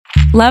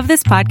Love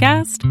this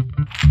podcast?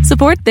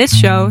 Support this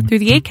show through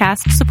the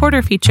Acast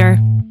supporter feature.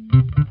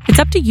 It's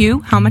up to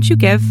you how much you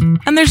give,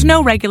 and there's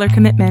no regular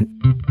commitment.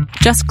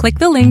 Just click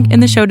the link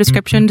in the show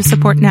description to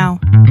support now.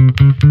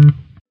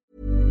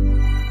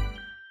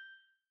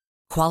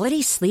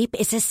 Quality sleep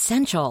is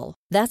essential.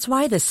 That's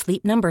why the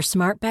Sleep Number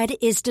Smart Bed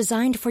is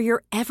designed for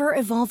your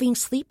ever-evolving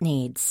sleep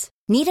needs.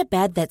 Need a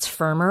bed that's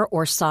firmer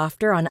or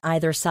softer on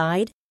either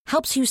side?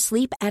 Helps you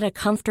sleep at a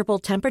comfortable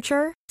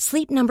temperature?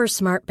 Sleep Number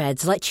Smart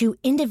Beds let you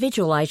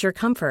individualize your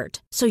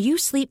comfort, so you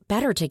sleep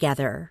better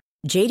together.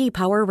 J.D.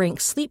 Power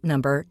ranks Sleep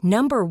Number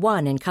number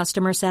 1 in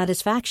customer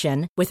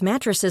satisfaction with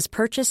mattresses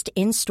purchased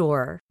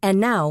in-store. And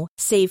now,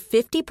 save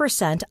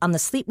 50% on the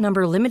Sleep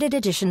Number Limited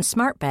Edition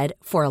Smart Bed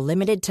for a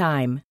limited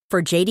time.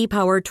 For J.D.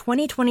 Power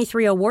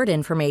 2023 award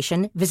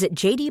information, visit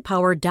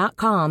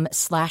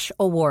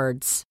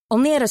jdpower.com/awards.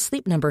 Only at a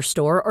Sleep Number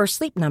store or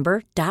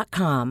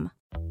sleepnumber.com.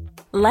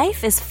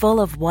 Life is full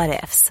of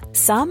what-ifs.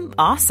 Some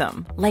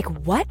awesome, like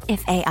what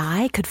if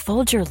AI could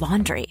fold your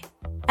laundry?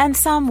 And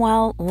some,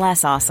 well,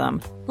 less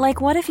awesome,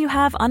 like what if you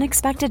have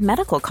unexpected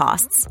medical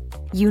costs?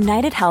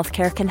 United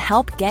Healthcare can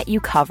help get you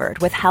covered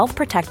with Health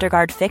Protector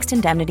Guard fixed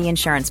indemnity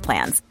insurance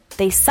plans.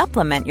 They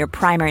supplement your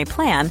primary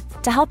plan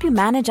to help you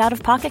manage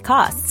out-of-pocket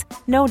costs.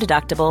 No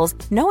deductibles,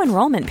 no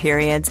enrollment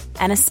periods,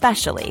 and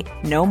especially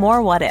no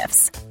more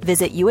what-ifs.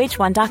 Visit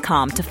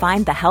uh1.com to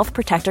find the Health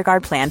Protector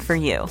Guard plan for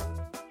you.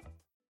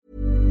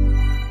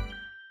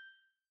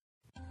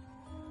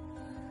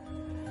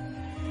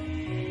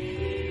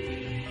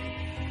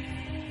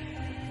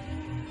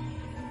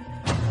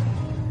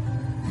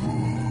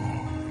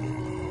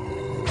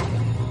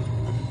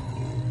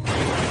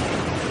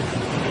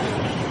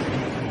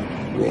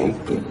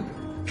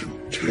 Welcome to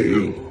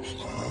Tales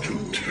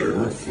to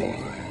Terrify.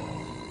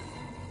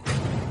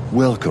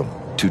 Welcome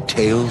to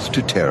Tales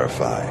to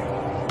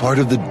Terrify, part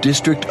of the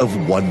District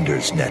of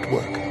Wonders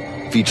network,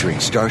 featuring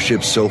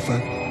Starship Sofa,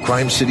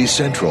 Crime City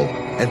Central,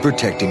 and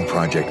Protecting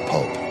Project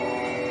Pulp.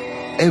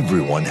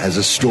 Everyone has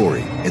a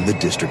story in the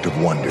District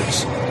of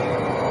Wonders.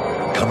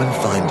 Come and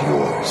find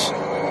yours.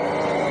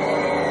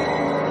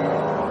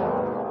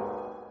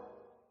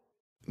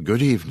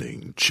 Good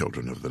evening,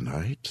 children of the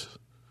night.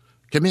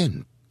 Come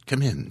in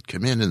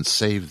and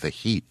save the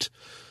heat.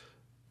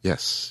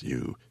 Yes,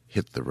 you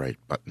hit the right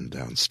button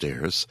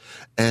downstairs,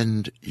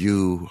 and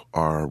you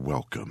are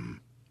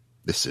welcome.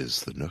 This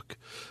is the Nook.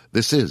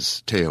 This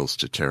is Tales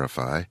to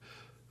Terrify.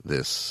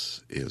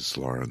 This is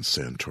Lauren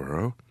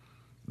Santoro.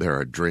 There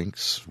are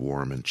drinks,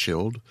 warm and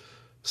chilled,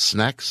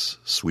 snacks,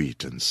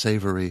 sweet and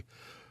savory,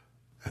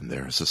 and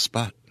there is a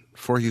spot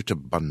for you to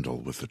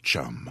bundle with a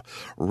chum,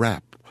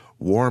 wrap,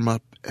 warm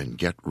up, and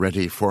get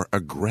ready for a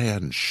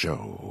grand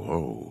show.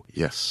 Oh,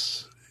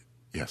 yes,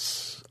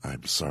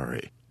 I'm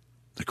sorry.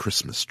 The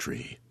Christmas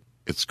tree.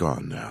 It's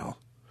gone now.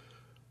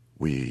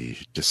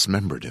 We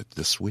dismembered it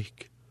this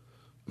week.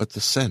 But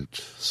the scent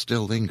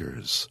still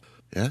lingers.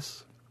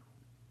 Yes?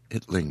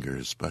 It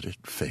lingers, but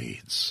it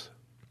fades.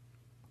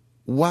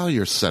 While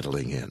you're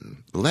settling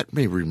in, let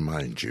me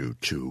remind you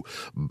to...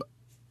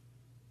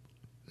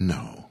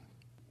 No,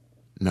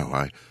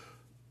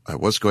 I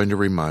was going to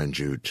remind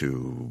you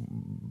to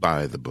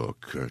buy the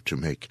book, to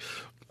make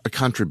a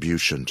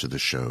contribution to the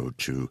show,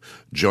 to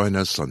join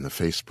us on the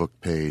Facebook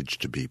page,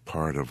 to be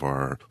part of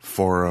our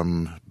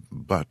forum,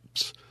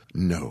 but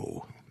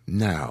no.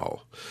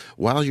 Now,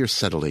 while you're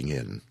settling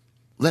in,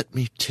 let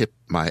me tip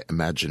my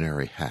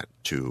imaginary hat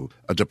to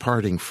a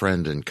departing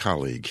friend and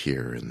colleague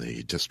here in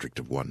the District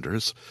of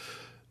Wonders.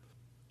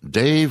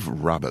 Dave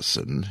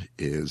Robison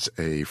is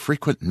a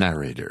frequent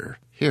narrator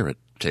here at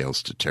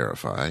Tales to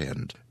Terrify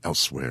and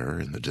elsewhere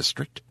in the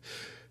district.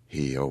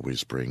 He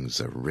always brings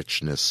a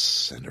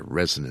richness and a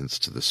resonance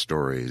to the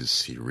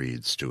stories he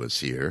reads to us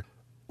here.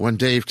 When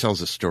Dave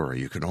tells a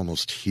story, you can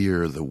almost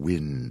hear the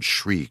wind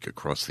shriek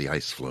across the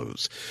ice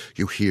floes.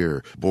 You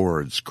hear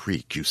boards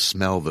creak. You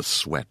smell the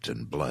sweat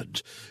and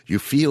blood. You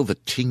feel the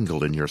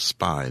tingle in your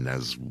spine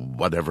as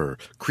whatever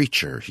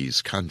creature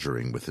he's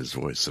conjuring with his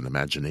voice and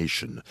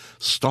imagination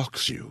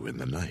stalks you in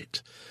the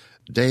night.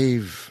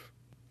 Dave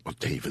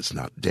is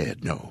not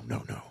dead. No.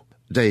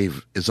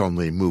 Dave is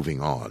only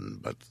moving on,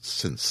 but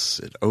since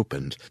it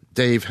opened,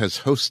 Dave has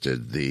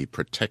hosted the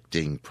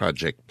Protecting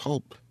Project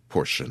Pulp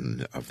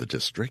portion of the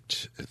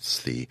district.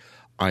 It's the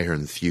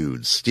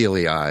iron-thewed,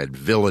 steely-eyed,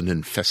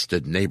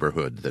 villain-infested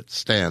neighborhood that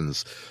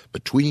stands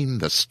between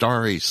the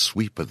starry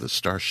sweep of the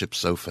Starship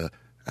Sofa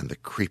and the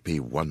creepy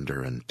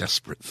wonder and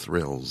desperate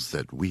thrills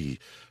that we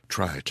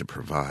try to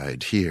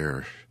provide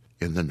here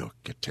in the Nook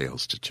at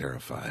Tales to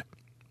Terrify.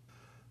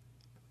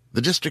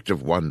 The District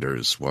of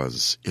Wonders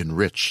was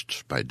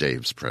enriched by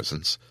Dave's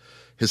presence,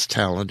 his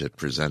talent at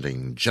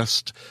presenting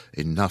just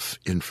enough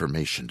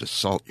information to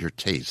salt your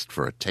taste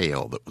for a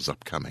tale that was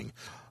upcoming.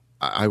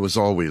 I was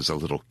always a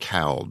little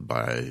cowed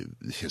by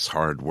his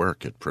hard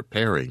work at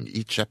preparing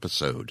each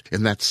episode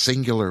in that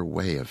singular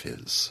way of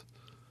his.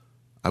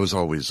 I was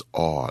always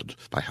awed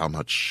by how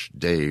much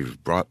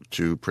Dave brought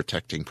to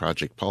Protecting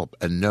Project Pulp,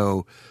 and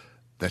know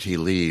that he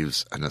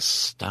leaves an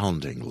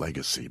astounding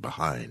legacy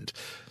behind.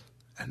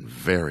 and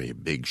very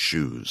big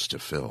shoes to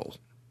fill.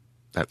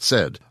 That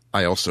said,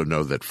 I also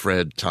know that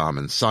Fred, Tom,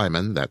 and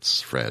Simon,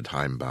 that's Fred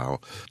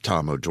Heimbaugh,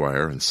 Tom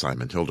O'Dwyer, and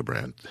Simon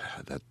Hildebrand,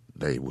 that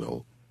they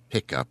will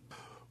pick up,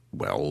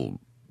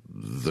 well,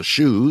 the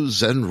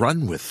shoes and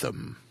run with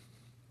them.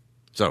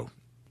 So,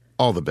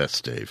 all the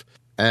best, Dave.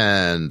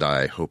 And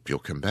I hope you'll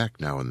come back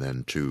now and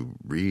then to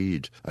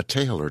read a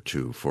tale or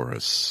two for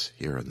us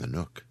here in the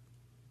Nook.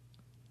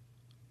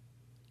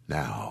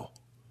 Now,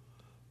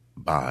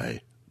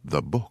 by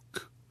the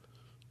book,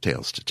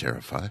 Tales to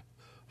Terrify,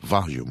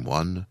 Volume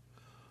 1,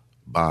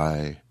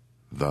 by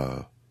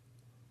the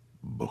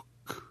book.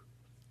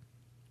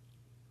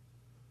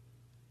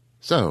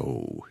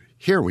 So,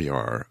 here we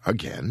are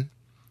again,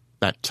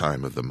 that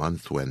time of the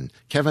month when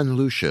Kevin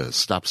Lucia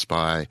stops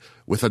by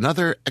with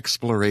another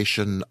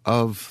exploration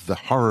of the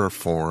horror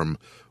form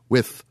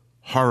with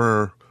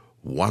Horror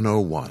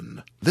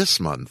 101. This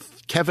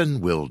month,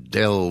 Kevin will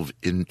delve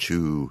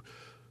into,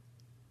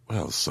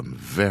 well, some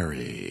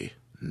very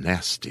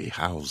nasty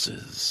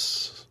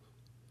houses.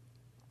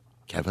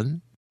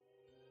 Kevin?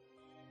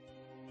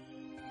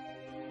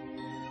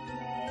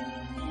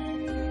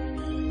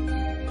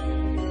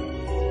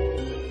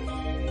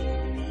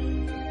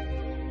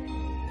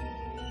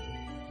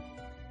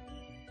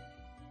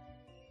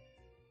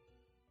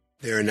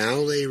 There now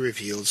lay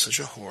revealed such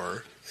a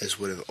horror as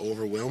would have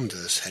overwhelmed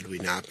us had we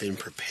not been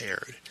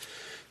prepared.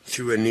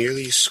 Through a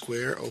nearly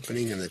square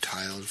opening in the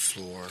tiled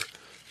floor,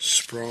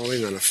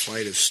 sprawling on a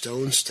flight of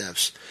stone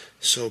steps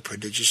so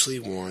prodigiously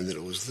worn that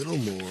it was little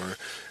more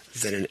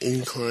than an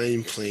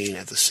inclined plane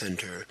at the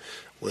center,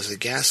 was a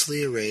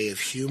ghastly array of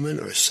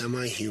human or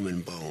semi-human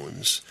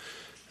bones.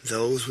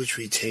 Those which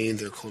retained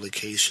their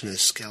collocation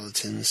as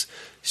skeletons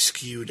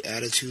skewed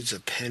attitudes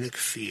of panic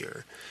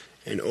fear,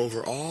 and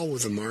over all were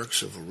the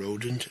marks of a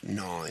rodent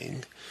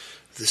gnawing.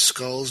 The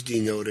skulls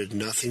denoted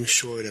nothing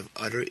short of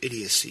utter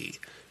idiocy,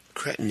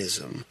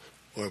 cretinism,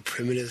 or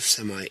primitive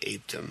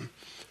semi-apedom.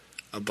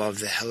 Above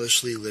the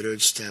hellishly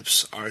littered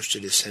steps arched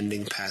a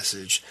descending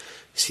passage,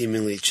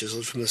 seemingly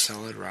chiseled from the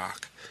solid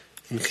rock,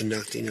 and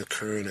conducting a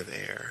current of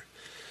air.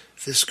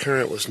 This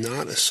current was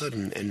not a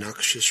sudden and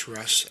noxious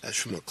rush as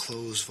from a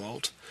closed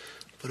vault,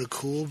 but a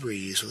cool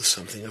breeze with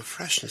something of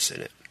freshness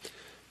in it.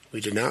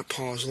 We did not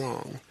pause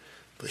long,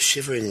 but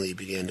shiveringly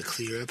began to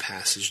clear a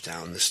passage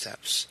down the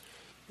steps.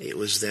 It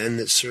was then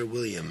that Sir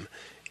William,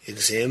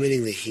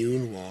 examining the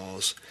hewn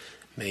walls,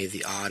 made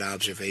the odd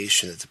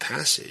observation that the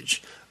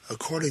passage,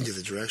 according to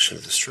the direction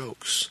of the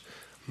strokes,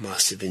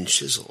 must have been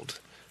chiseled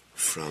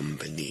from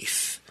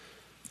beneath.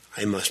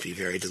 I must be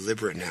very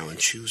deliberate now and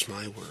choose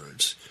my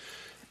words.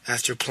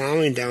 After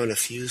plowing down a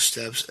few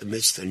steps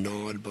amidst the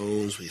gnawed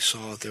bones, we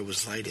saw that there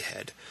was light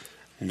ahead,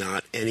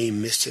 not any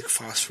mystic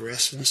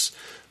phosphorescence,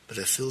 but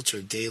a filter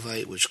of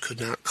daylight which could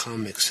not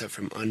come except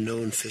from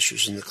unknown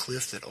fissures in the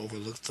cliff that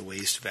overlooked the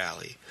waste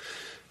valley.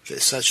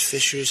 That such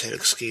fissures had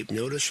escaped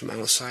notice from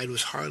outside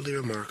was hardly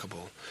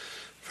remarkable,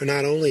 for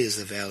not only is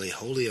the valley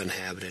wholly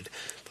uninhabited,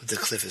 but the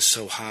cliff is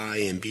so high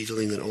and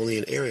beetling that only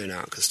an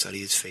aeronaut could study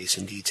its face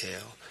in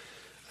detail.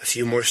 A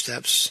few more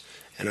steps,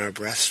 and our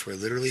breaths were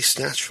literally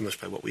snatched from us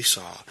by what we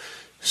saw,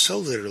 so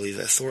literally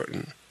that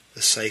Thornton,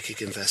 the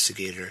psychic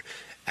investigator,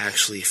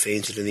 actually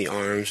fainted in the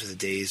arms of the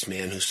dazed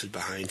man who stood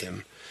behind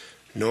him.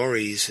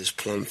 Norris, his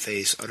plump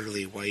face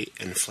utterly white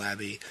and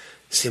flabby,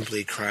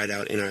 simply cried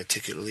out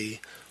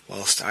inarticulately,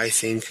 whilst I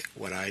think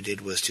what I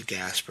did was to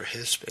gasp or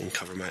hisp and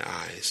cover my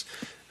eyes.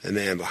 The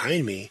man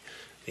behind me,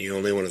 the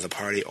only one of the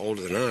party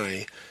older than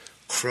I,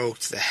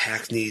 croaked the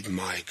hackneyed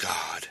 "My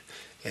God!"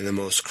 in the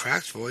most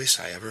cracked voice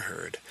I ever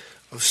heard.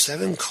 Of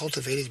 7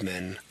 cultivated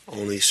men,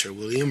 only Sir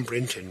William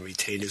Brinton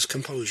retained his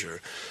composure,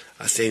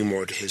 a thing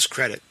more to his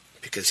credit,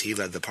 because he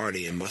led the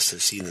party and must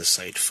have seen the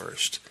sight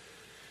first.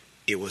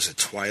 It was a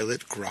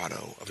twilit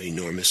grotto of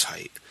enormous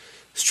height,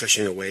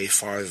 stretching away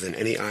farther than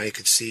any eye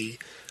could see,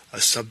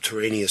 a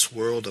subterraneous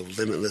world of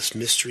limitless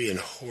mystery and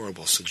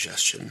horrible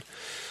suggestion.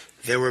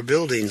 There were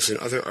buildings and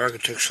other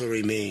architectural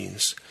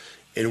remains.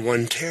 In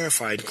one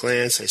terrified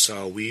glance I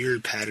saw a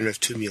weird pattern of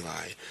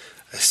tumuli,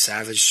 a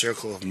savage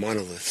circle of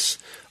monoliths,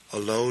 a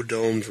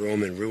low-domed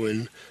Roman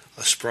ruin,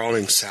 a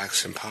sprawling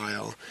Saxon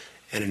pile,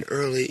 and an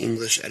early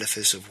English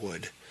edifice of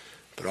wood.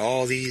 But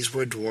all these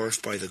were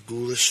dwarfed by the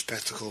ghoulish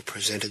spectacle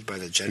presented by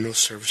the general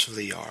surface of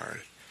the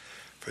yard.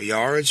 For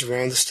yards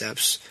around the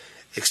steps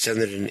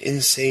extended an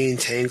insane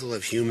tangle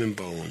of human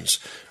bones,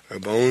 or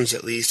bones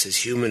at least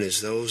as human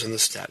as those on the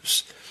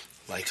steps.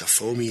 Like a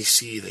foamy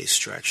sea they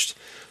stretched,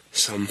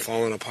 some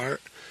fallen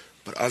apart,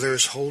 but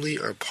others wholly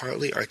or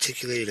partly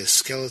articulated as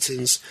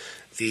skeletons,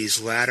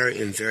 these latter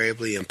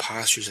invariably in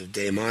postures of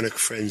demonic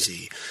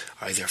frenzy,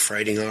 either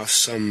fighting off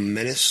some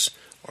menace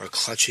or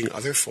clutching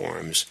other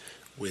forms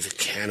with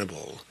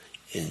cannibal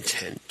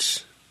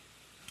intent.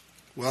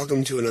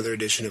 Welcome to another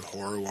edition of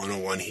Horror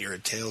 101 here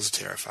at Tales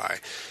to Terrify.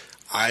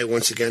 I,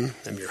 once again,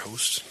 am your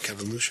host,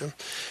 Kevin Lucia,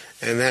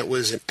 and that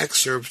was an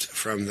excerpt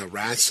from The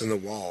Rats on the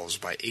Walls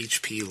by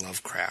H.P.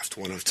 Lovecraft,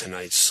 one of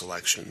tonight's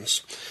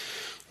selections.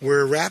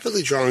 We're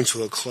rapidly drawing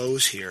to a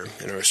close here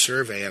in our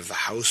survey of the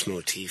house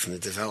motif and the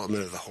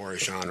development of the horror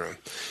genre.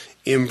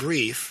 In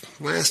brief,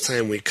 last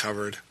time we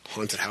covered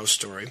Haunted House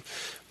Story,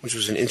 which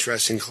was an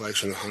interesting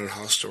collection of haunted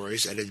house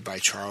stories edited by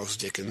Charles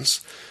Dickens,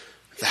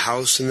 The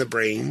House in the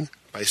Brain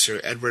by Sir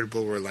Edward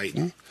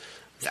Bulwer-Lytton,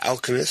 The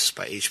Alchemist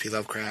by H.P.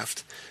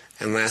 Lovecraft,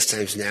 and last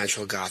time's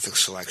natural Gothic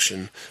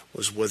selection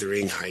was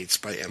Wuthering Heights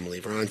by Emily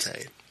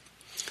Bronte.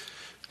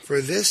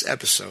 For this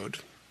episode,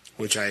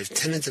 which I have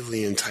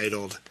tentatively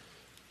entitled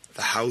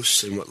The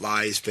House and What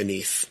Lies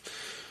Beneath,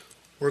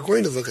 we're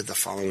going to look at the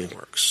following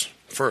works.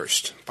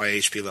 First, by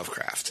H.P.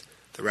 Lovecraft,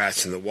 The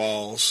Rats in the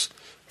Walls,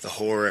 The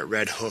Horror at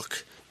Red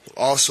Hook.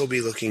 We'll also be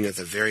looking at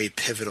the very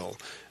pivotal,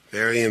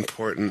 very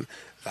important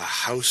The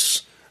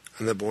House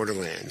on the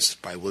Borderlands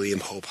by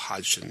William Hope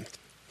Hodgson.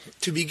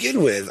 To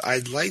begin with,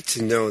 I'd like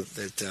to note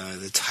that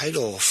the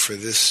title for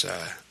this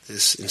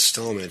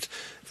installment,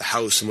 The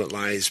House and What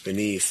Lies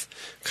Beneath,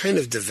 kind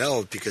of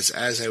developed because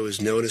as I was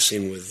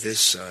noticing with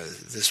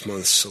this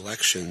month's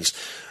selections,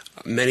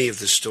 many of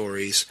the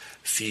stories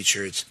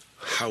featured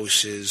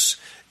houses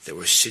that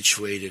were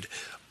situated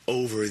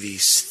over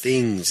these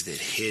things that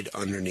hid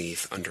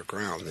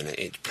underground. And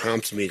it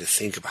prompted me to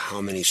think about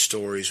how many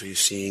stories we've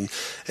seen,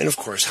 and of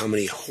course how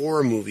many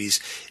horror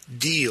movies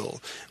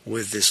deal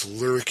with this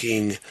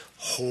lurking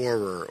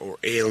horror or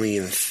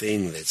alien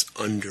thing that's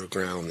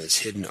underground, that's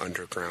hidden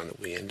underground that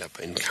we end up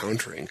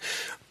encountering.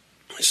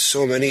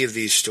 So many of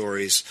these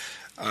stories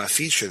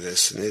feature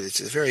this, and it's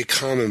a very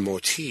common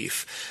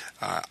motif.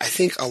 I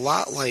think a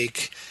lot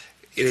like,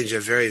 in a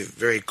very,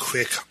 very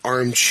quick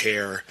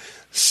armchair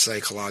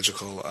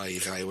psychological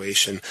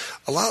evaluation,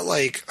 a lot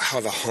like how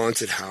the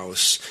haunted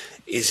house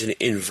is an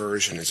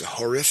inversion, is a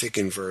horrific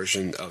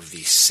inversion of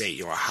the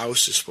safe. A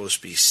house is supposed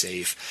to be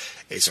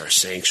safe. It's our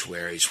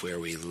sanctuary. It's where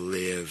we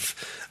live.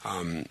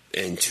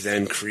 And to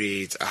then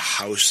create a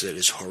house that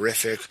is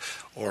horrific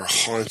or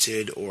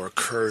haunted or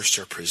cursed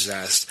or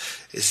possessed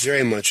is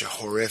very much a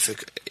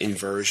horrific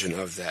inversion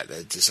of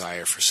that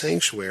desire for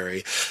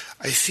sanctuary.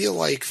 I feel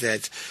like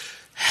that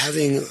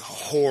having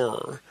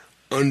horror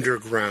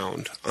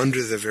underground,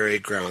 under the very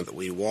ground that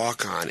we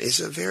walk on, is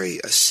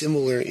a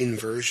similar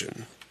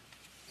inversion.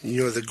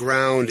 You know, the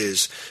ground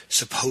is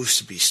supposed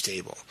to be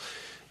stable.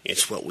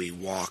 It's what we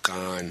walk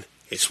on.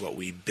 It's what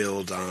we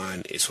build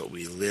on. It's what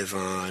we live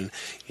on,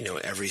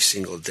 every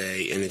single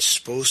day. And it's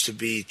supposed to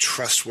be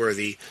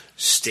trustworthy,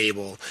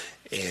 stable,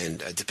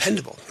 and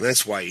dependable. And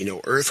that's why,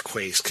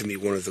 earthquakes can be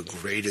one of the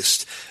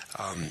greatest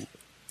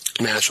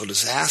natural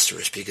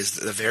disasters, because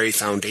the very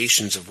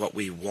foundations of what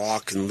we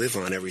walk and live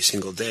on every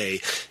single day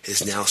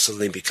has now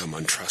suddenly become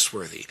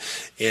untrustworthy.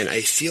 And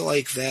I feel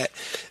like that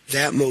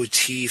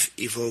motif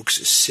evokes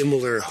a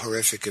similar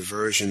horrific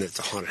aversion that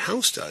the haunted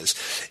house does,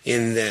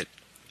 in that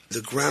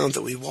the ground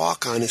that we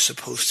walk on is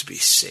supposed to be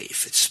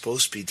safe. It's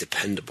supposed to be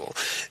dependable.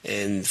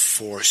 And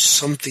for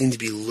something to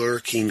be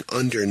lurking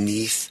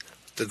underneath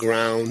the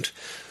ground,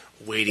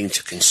 waiting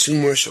to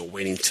consume us or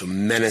waiting to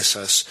menace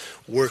us,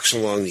 works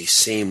along these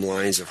same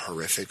lines of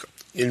horrific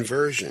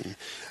inversion.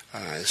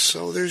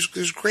 So there's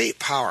great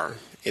power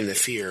in the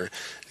fear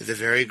that the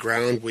very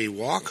ground we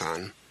walk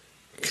on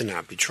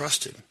cannot be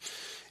trusted.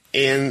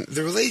 And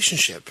the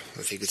relationship,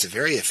 I think it's a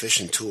very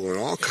efficient tool in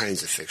all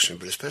kinds of fiction,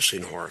 but especially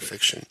in horror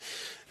fiction,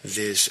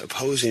 this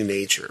opposing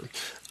nature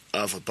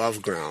of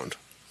above ground,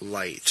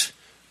 light,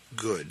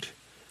 good,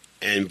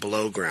 and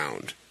below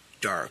ground,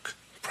 dark,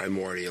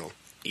 primordial,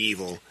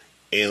 evil,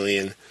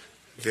 alien,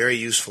 very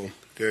useful,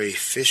 very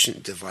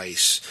efficient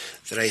device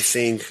that I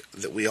think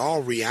that we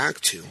all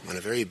react to on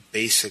a very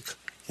basic,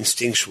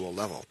 instinctual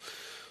level.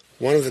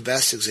 One of the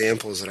best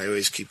examples that I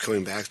always keep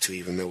coming back to,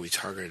 even though we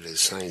target it as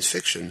science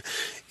fiction,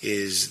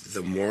 is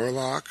the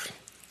Morlock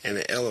and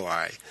the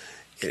Eloi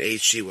in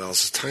H.G.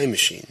 Wells' Time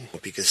Machine,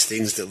 because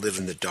things that live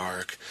in the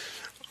dark,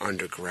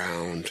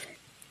 underground,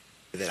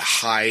 that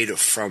hide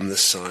from the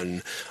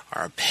sun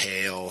are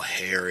pale,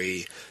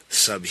 hairy,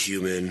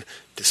 subhuman,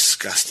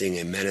 disgusting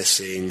and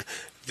menacing.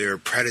 They're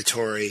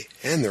predatory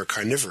and they're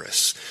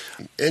carnivorous.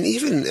 And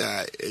even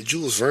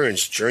Jules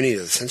Verne's Journey to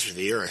the Center of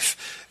the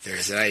Earth,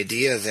 there's that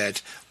idea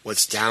that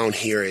what's down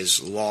here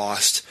is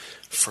lost,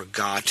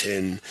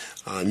 forgotten,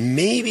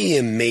 maybe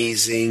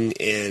amazing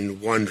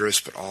and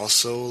wondrous, but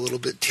also a little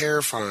bit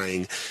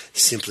terrifying,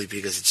 simply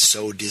because it's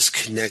so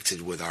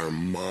disconnected with our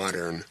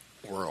modern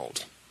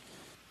world.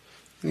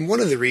 And one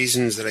of the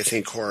reasons that I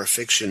think horror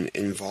fiction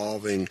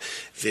involving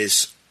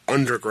this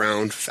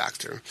underground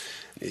factor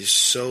is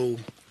so,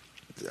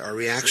 our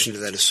reaction to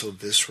that is so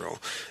visceral,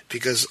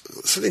 because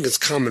something that's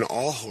common in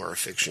all horror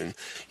fiction,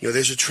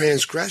 there's a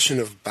transgression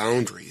of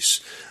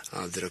boundaries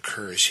that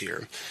occurs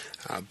here.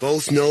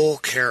 Both Noel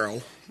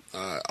Carroll,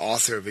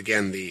 author of,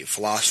 again, The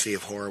Philosophy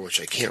of Horror, which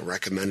I can't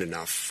recommend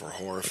enough for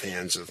horror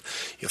fans of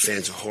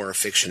horror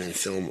fiction and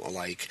film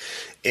alike,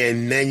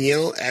 and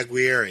Manuel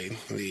Aguirre,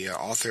 the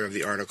author of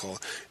the article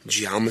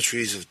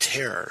Geometries of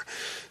Terror,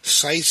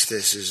 cites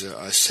this as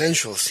a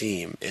central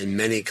theme in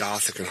many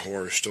Gothic and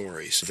horror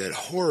stories, that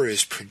horror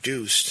is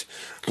produced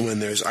when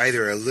there's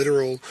either a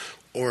literal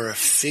or a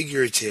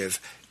figurative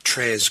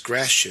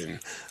transgression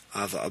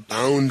of a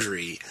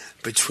boundary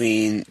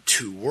between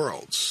two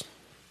worlds.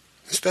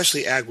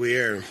 Especially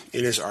Aguirre,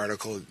 in his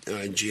article,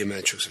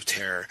 Geometrics of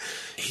Terror,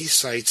 he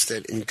cites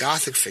that in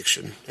Gothic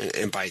fiction,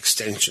 and by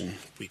extension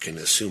we can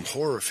assume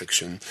horror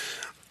fiction,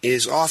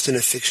 is often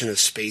a fiction of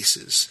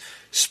spaces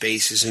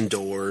and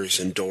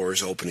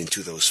doors opening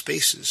to those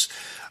spaces,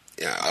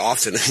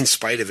 often in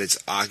spite of its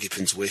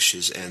occupants'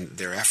 wishes and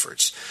their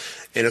efforts.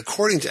 And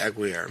according to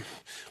Aguirre,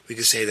 we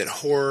could say that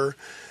horror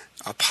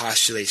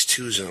postulates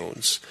two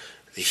zones: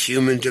 the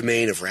human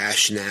domain of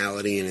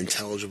rationality and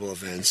intelligible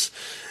events,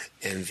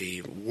 and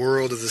the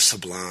world of the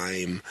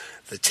sublime,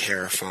 the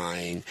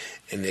terrifying,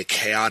 and the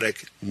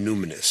chaotic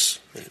numinous.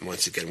 And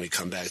once again, we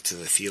come back to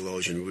the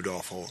theologian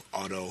Rudolf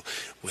Otto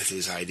with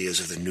his ideas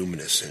of the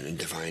numinous and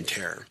divine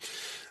terror.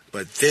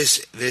 But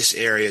this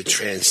area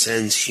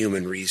transcends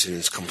human reason and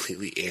is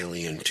completely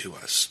alien to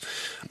us.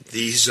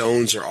 These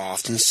zones are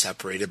often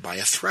separated by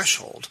a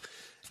threshold.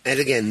 And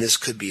again, this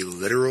could be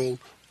literal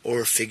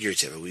or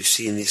figurative. We've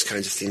seen these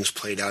kinds of things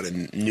played out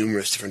in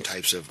numerous different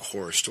types of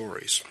horror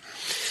stories.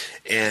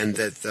 And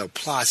that the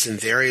plots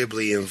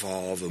invariably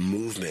involve a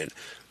movement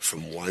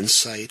from one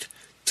site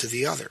to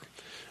the other,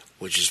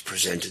 which is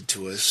presented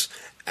to us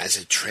as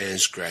a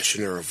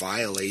transgression or a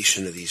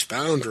violation of these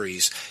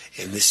boundaries,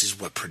 and this is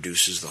what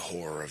produces the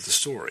horror of the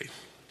story.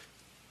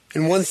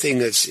 And one thing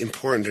that's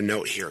important to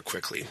note here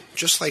quickly,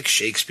 just like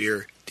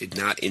Shakespeare did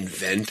not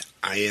invent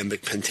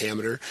iambic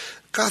pentameter,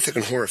 Gothic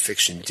and horror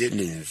fiction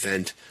didn't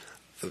invent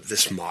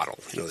this model,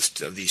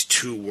 of these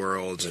two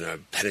worlds and a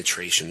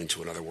penetration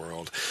into another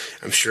world.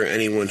 I'm sure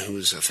anyone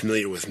who's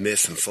familiar with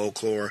myth and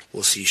folklore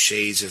will see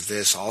shades of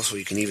this. Also,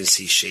 you can even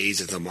see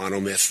shades of the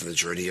monomyth and the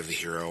journey of the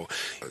hero,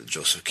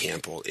 Joseph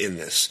Campbell, in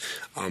this.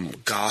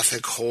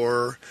 Gothic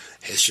horror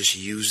has just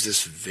used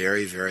this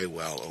very, very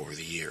well over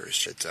the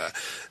years. That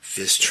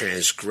this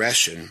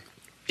transgression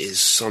is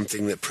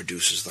something that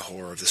produces the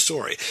horror of the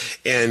story.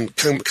 And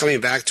coming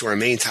back to our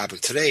main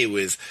topic today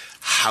with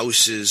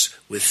houses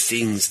with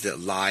things that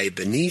lie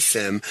beneath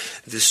them,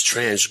 this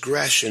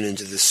transgression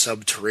into this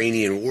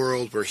subterranean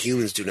world where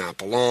humans do not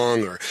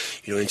belong, or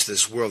into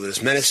this world that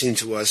is menacing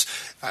to us,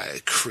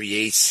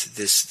 creates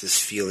this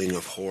feeling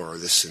of horror,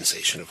 this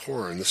sensation of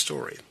horror in the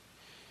story.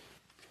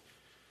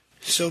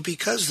 So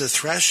because the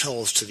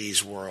thresholds to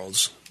these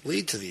worlds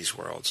lead to these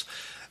worlds,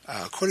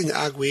 according to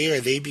Aguirre,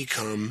 they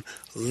become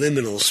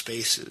liminal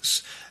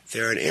spaces.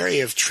 They're an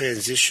area of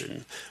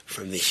transition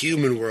from the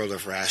human world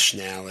of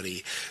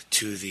rationality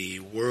to the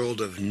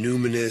world of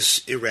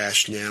numinous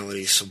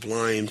irrationality,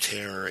 sublime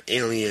terror,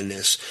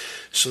 alienness.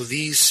 So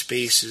these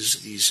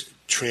spaces,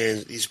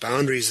 these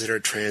boundaries that are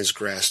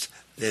transgressed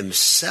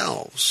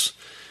themselves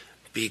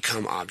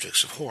become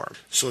objects of horror.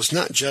 So it's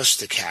not just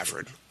the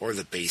cavern or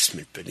the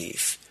basement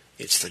beneath.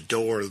 It's the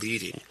door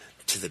leading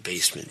to the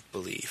basement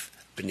beneath.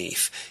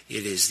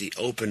 It is the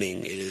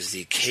opening. It is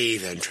the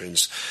cave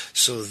entrance.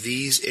 So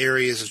these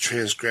areas of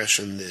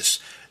transgression, this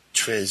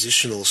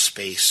transitional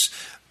space,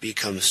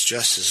 becomes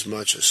just as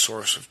much a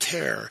source of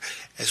terror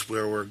as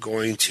where we're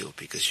going to,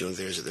 because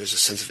there's a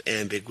sense of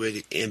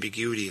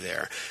ambiguity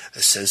there,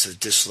 a sense of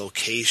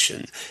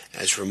dislocation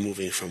as we're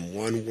moving from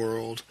one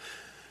world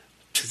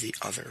to the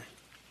other.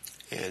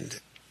 And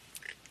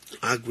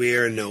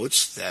Aguirre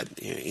notes that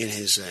in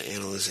his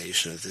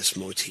analyzation of this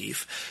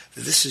motif,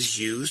 that this is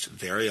used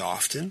very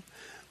often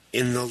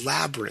in the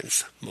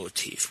labyrinth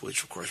motif,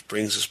 which of course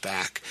brings us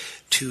back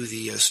to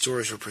the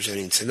stories we're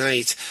presenting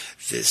tonight,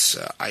 this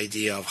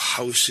idea of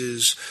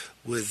houses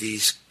with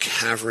these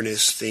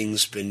cavernous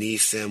things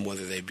beneath them,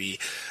 whether they be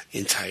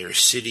entire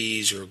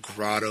cities or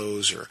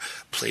grottos or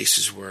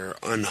places where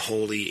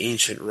unholy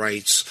ancient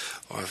rites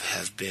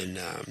have been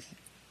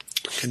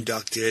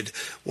conducted,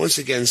 once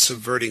again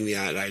subverting the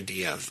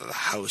idea of the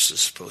house is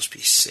supposed to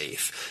be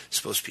safe,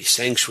 supposed to be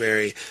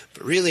sanctuary,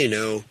 but really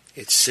no,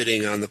 it's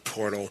sitting on the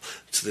portal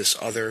to this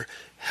other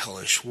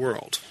hellish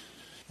world.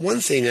 One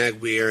thing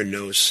Aguirre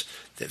notes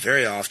that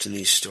very often in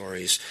these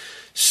stories,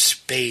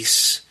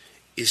 space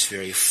is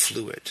very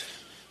fluid.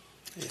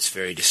 It's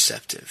very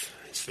deceptive.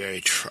 It's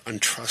very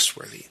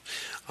untrustworthy.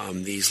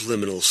 These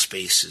liminal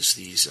spaces,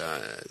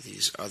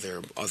 these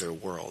other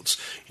worlds.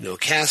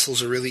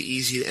 Castles are really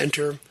easy to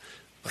enter,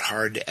 but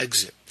hard to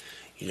exit.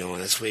 And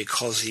that's why he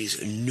calls these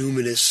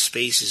numinous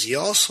spaces. He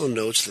also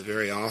notes that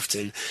very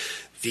often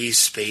these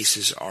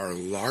spaces are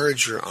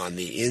larger on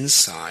the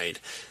inside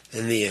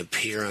than they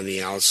appear on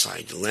the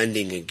outside,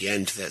 lending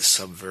again to that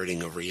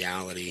subverting of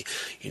reality.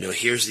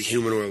 Here's the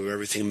human world where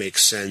everything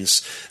makes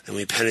sense, and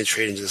we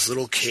penetrate into this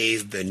little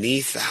cave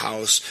beneath the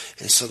house,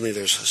 and suddenly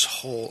there's this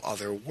whole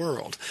other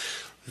world.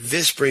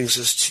 This brings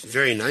us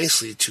very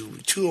nicely to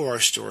two of our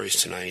stories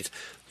tonight,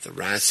 The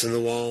Rats in the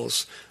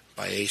Walls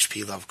by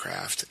H.P.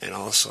 Lovecraft, and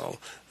also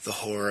The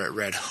Horror at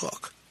Red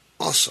Hook,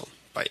 also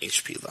by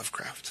H.P.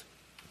 Lovecraft.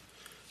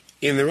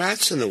 In The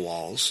Rats in the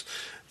Walls,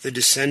 the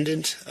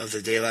descendant of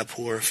the De La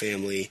Poor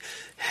family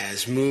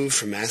has moved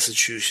from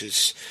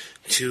Massachusetts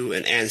to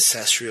an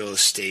ancestral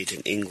estate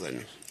in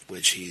England,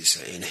 which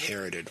he's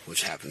inherited,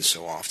 which happens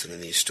so often in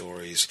these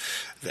stories,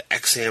 the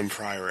Exham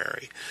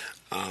Priory.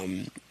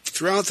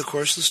 Throughout the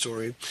course of the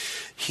story,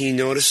 he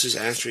notices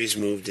after he's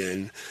moved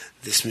in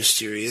this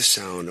mysterious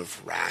sound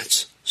of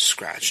rats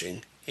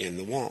scratching in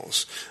the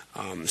walls.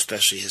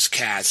 Especially his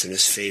cats, and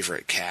his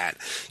favorite cat,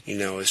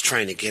 is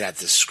trying to get at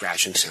this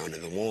scratching sound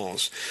in the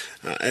walls.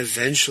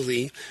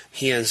 Eventually,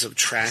 he ends up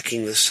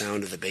tracking the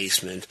sound of the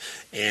basement,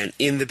 and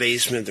in the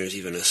basement, there's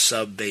even a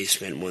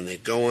sub-basement. When they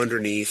go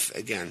underneath,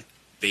 again,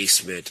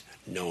 basement,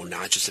 no,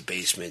 not just a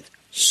basement,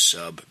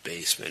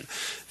 sub-basement.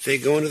 They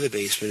go into the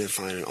basement and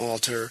find an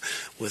altar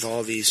with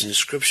all these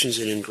inscriptions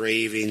and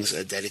engravings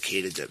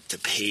dedicated to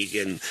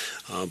pagan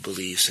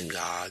beliefs and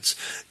gods.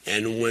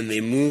 And when they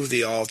move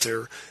the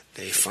altar,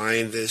 they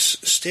find this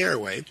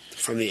stairway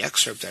from the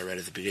excerpt I read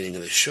at the beginning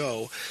of the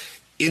show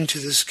into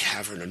this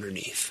cavern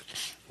underneath,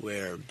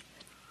 where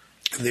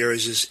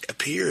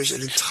appears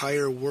an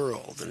entire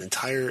world, an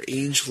entire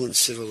ancient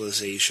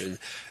civilization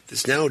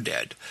that's now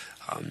dead.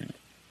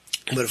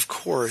 But of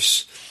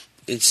course,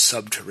 it's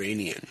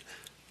subterranean.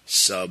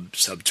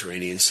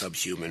 Subterranean,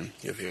 subhuman,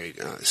 a very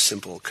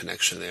simple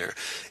connection there.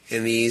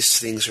 And these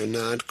things are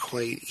not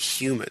quite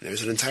human.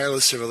 There's an entire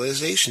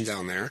civilization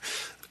down there.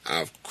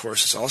 Of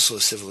course, it's also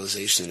a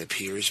civilization that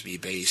appears to be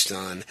based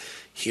on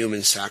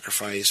human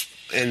sacrifice,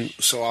 and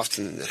so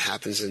often that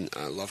happens in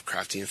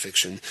Lovecraftian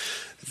fiction.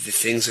 The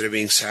things that are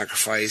being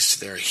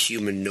sacrificed, they're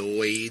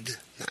humanoid,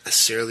 not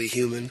necessarily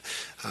human.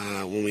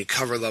 When we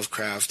cover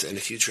Lovecraft in a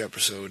future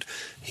episode,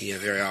 he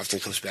very often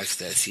comes back to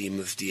that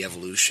theme of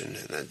de-evolution,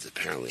 and that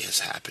apparently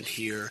has happened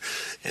here.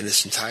 And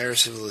this entire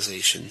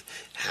civilization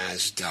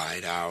has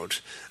died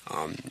out.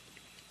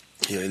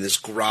 In this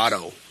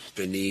grotto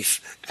beneath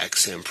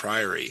Exham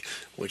Priory,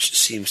 which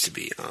seems to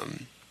be,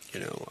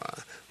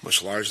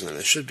 much larger than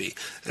it should be.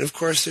 And of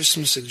course, there's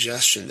some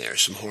suggestion there,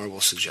 some horrible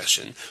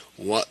suggestion.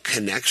 What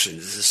connection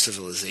does this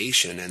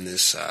civilization and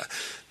this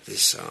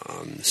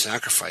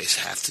sacrifice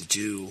have to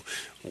do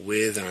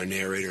with our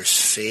narrator's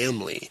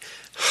family?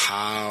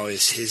 How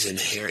is his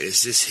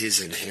is this his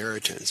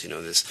inheritance?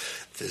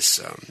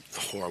 This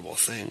horrible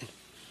thing.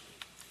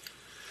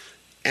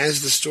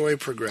 As the story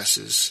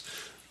progresses,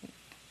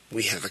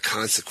 we have the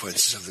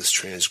consequences of this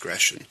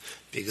transgression,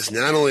 because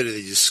not only do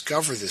they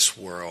discover this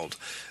world,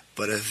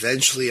 but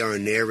eventually our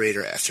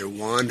narrator, after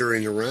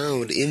wandering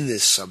around in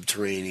this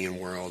subterranean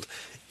world,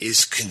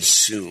 is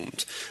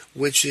consumed,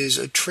 which is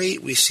a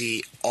trait we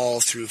see all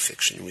through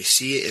fiction. We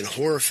see it in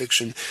horror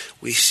fiction,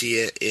 we see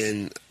it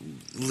in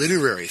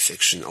literary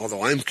fiction,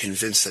 although I'm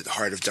convinced that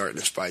Heart of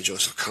Darkness by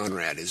Joseph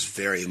Conrad is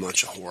very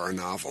much a horror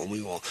novel, and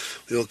we will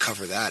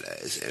cover that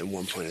at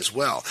one point as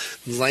well.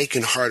 Like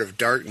in Heart of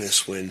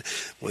Darkness, when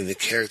the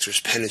characters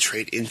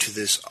penetrate into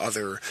this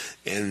other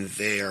and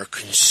they are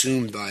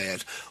consumed by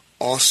it,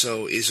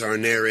 also is our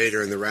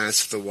narrator in The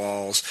Rats of the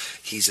Walls.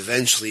 He's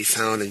eventually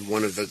found in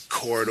one of the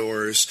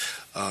corridors,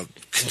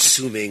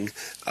 consuming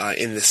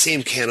in the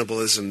same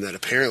cannibalism that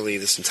apparently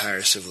this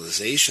entire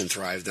civilization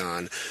thrived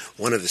on,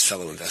 one of his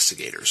fellow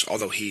investigators,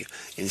 although he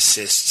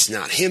insists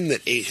not him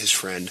that ate his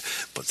friend,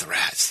 but the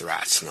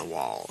rats in the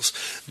walls.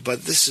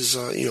 But this is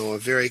a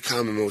very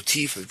common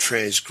motif of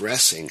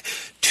transgressing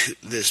to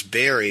this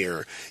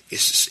barrier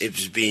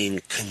is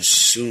being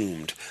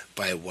consumed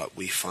by what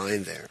we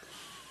find there.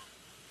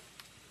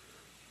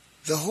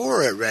 The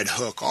Horror at Red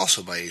Hook,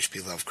 also by H.P.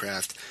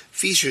 Lovecraft,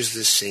 features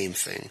this same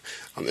thing.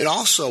 It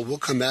also, we'll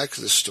come back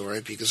to the story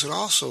because it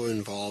also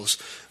involves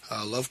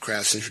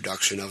Lovecraft's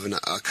introduction of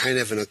a kind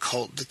of an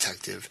occult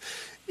detective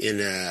in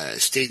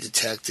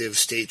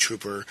state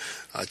trooper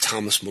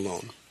Thomas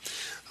Malone.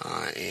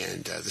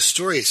 And the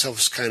story itself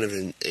is kind of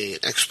an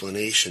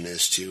explanation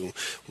as to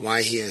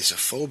why he has a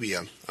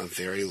phobia of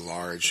very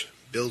large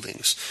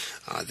buildings.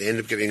 They end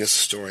up giving us a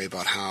story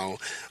about how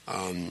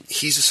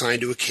he's assigned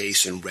to a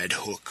case in Red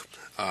Hook,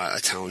 a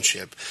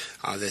township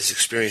that's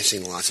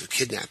experiencing lots of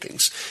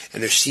kidnappings.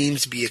 And there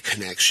seems to be a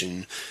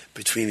connection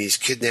between these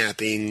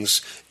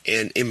kidnappings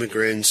and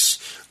immigrants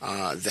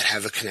that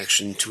have a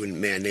connection to a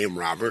man named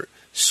Robert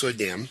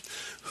Sodem,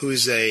 who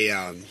is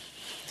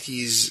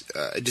he's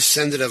a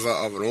descendant of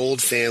an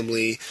old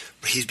family.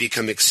 He's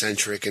become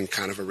eccentric and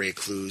kind of a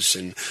recluse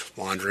and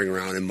wandering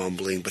around and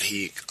mumbling, but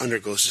he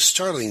undergoes a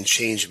startling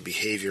change in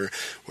behavior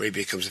where he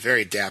becomes a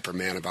very dapper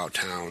man about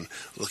town,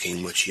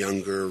 looking much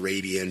younger,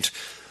 radiant.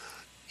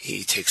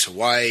 He takes a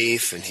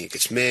wife and he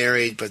gets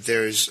married, but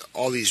there's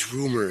all these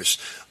rumors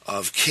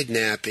of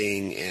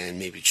kidnapping and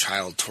maybe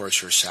child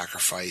torture,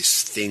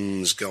 sacrifice,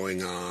 things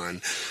going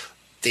on.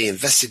 They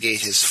investigate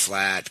his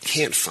flat,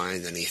 can't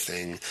find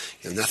anything,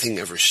 nothing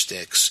ever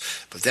sticks.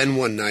 But then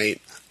one night,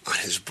 on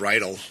his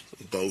bridal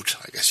boat,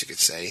 I guess you could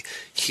say,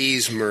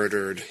 he's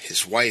murdered,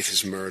 his wife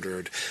is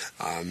murdered,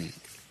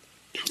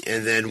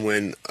 and then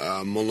when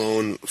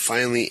Malone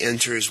finally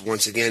enters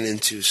once again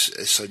into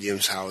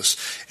Sodem's house,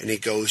 and he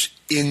goes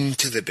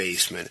into the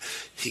basement,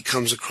 he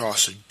comes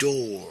across a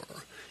door,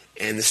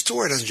 And this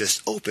door doesn't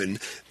just open,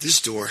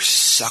 this door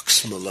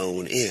sucks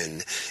Malone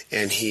in,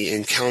 and he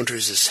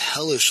encounters this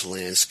hellish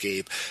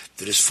landscape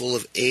that is full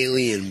of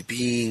alien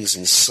beings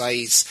and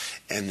sights,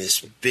 and this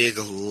big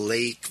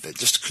lake that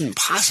just couldn't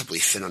possibly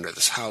fit under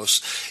this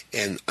house,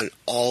 and an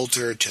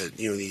altar to,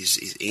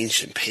 these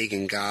ancient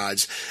pagan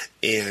gods,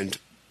 and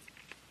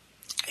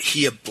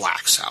he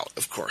blacks out,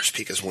 of course,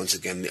 because once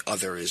again, the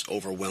other is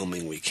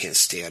overwhelming. We can't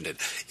stand it.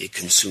 It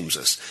consumes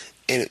us.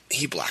 And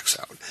he blacks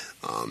out.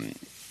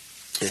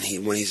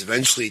 And when he's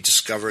eventually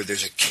discovered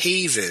there's a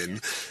cave-in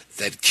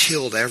that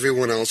killed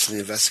everyone else in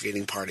the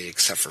investigating party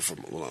except for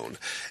Malone.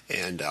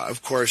 And,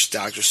 of course,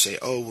 doctors say,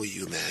 oh, well,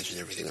 you imagine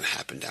everything that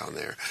happened down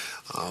there.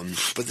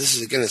 But this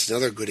is, again, it's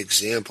another good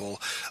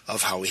example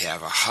of how we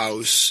have a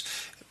house,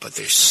 but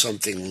there's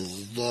something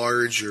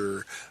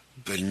larger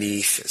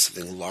beneath it,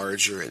 something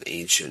larger and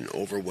ancient,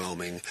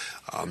 overwhelming,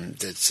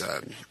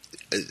 that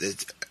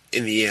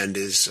in the end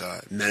is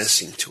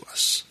menacing to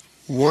us.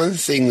 One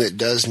thing that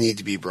does need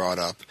to be brought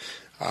up,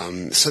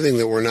 something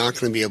that we're not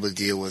going to be able to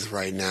deal with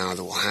right now,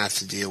 that we'll have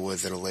to deal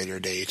with at a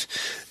later date,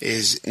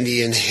 is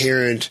the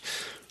inherent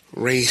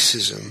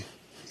racism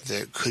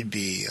that could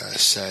be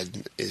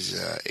said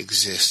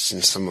exists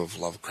in some of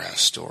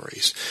Lovecraft's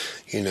stories.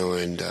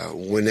 And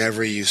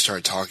whenever you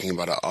start talking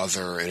about an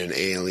other and an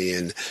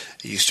alien,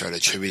 you start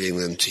attributing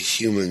them to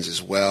humans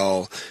as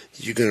well,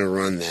 you're going to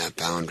run that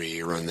boundary,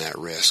 you run that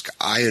risk.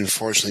 I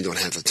unfortunately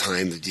don't have the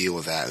time to deal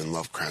with that in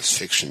Lovecraft's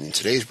fiction in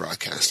today's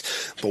broadcast,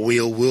 but we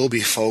will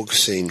be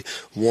focusing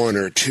one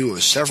or two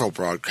of several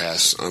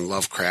broadcasts on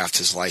Lovecraft,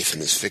 his life,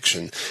 and his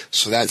fiction,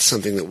 so that's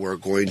something that we're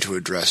going to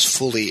address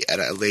fully at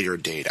a later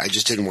date. I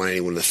just didn't want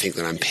anyone to think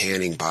that I'm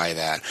panning by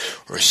that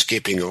or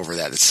skipping over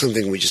that. It's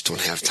something we just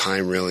don't have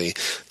time really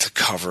to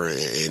cover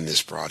in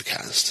this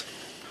broadcast.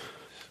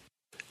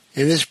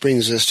 And this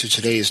brings us to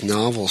today's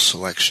novel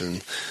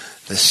selection,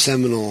 the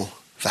seminal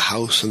The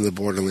House on the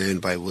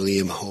Borderland by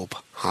William Hope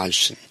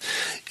Hodgson.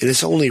 And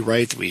it's only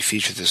right that we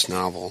feature this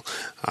novel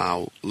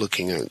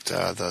looking at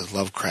the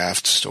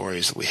Lovecraft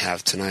stories that we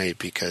have tonight,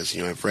 because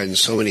I've read in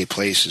so many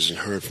places and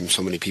heard from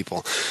so many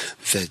people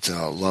that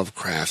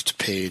Lovecraft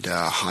paid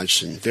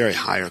Hodgson very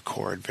high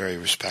accord, very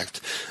respect,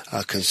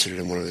 considered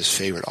him one of his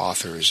favorite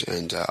authors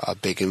and a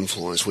big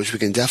influence, which we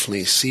can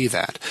definitely see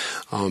that.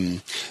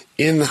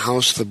 In The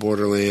House of the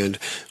Borderland,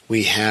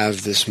 we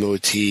have this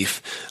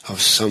motif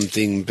of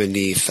something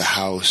beneath the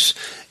house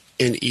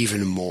and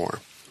even more.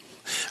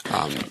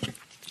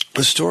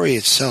 The story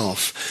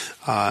itself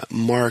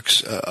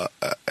marks a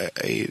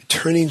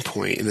turning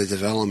point in the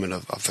development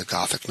of the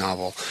Gothic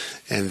novel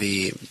and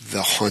the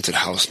haunted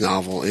house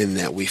novel, in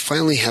that we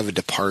finally have a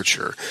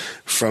departure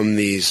from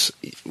these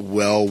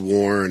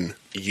well-worn,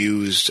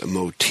 used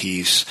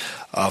motifs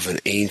of an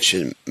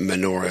ancient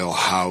manorial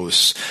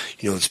house,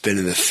 it's been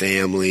in the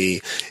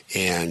family,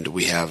 and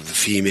we have the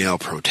female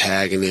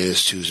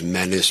protagonist who's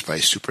menaced by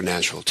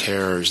supernatural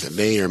terrors that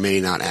may or may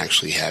not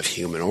actually have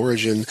human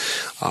origin.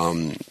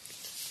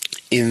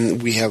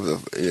 We have a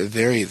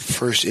very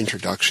first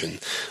introduction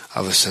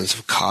of a sense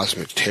of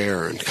cosmic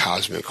terror and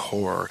cosmic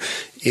horror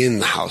in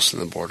The House in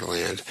the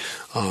Borderland,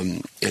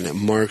 and it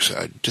marks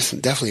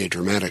definitely a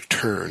dramatic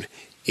turn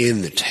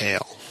in the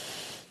tale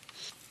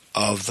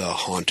of the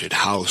haunted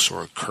house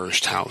or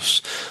cursed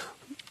house.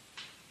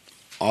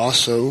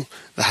 Also,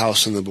 The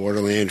House in the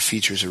Borderland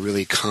features a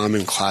really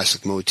common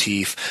classic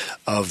motif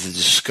of the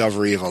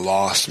discovery of a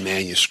lost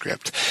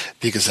manuscript,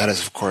 because that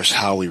is, of course,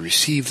 how we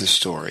receive the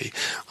story.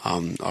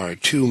 Our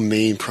two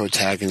main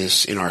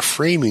protagonists in our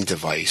framing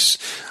device,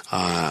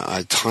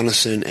 a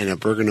Tonneson and a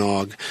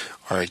Bergenog,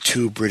 are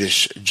two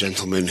British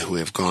gentlemen who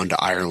have gone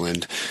to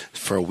Ireland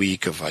for a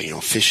week of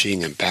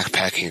fishing and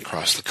backpacking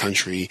across the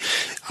country,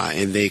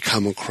 and they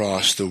come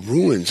across the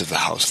ruins of the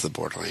House of the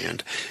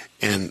Borderland.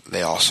 And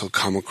they also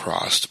come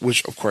across,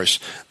 which, of course,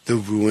 the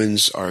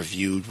ruins are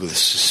viewed with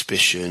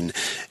suspicion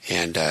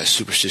and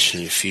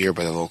superstition and fear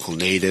by the local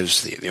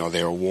natives. They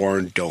are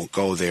warned, don't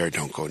go there,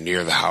 don't go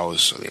near the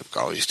house. So they've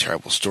got all these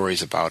terrible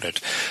stories about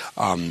it.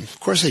 Of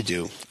course they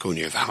do go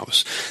near the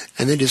house.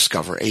 And they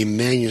discover a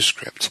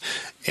manuscript.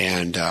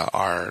 And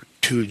our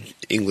two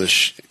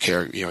English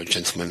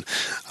gentlemen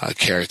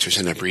characters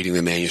end up reading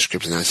the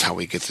manuscript, and that's how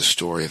we get the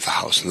story of The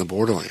House in the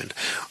Borderland.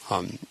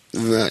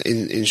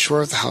 In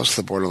short, The House of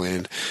the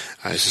Borderland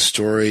is the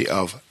story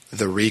of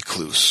the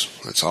recluse.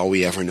 That's all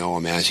we ever know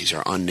him as. He's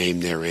our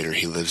unnamed narrator.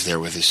 He lives there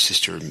with his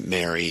sister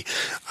Mary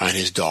and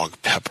his dog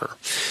Pepper.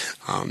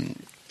 And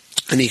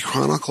he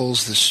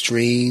chronicles the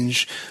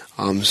strange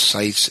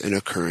sights and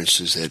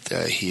occurrences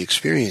that he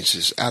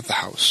experiences at the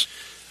house.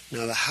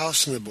 Now, The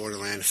House in the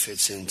Borderland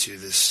fits into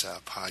this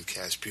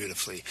podcast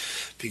beautifully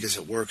because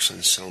it works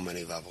on so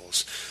many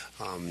levels.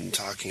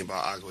 Talking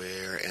about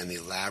Aguirre and the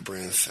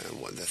labyrinth,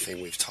 and the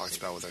thing we've talked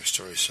about with our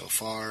story so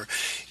far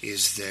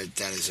is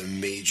that is a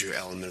major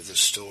element of the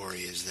story,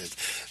 is that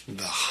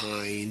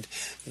behind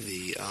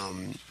the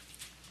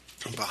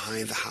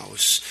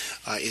house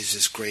is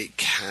this great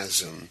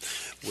chasm,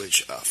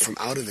 which from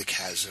out of the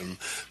chasm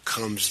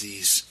comes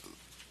these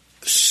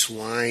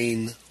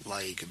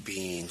swine-like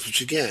beings,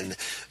 which again,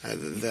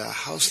 the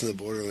house in the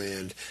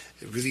borderland,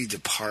 it really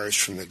departs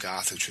from the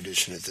Gothic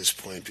tradition at this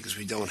point, because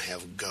we don't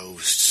have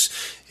ghosts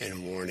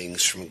and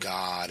warnings from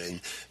God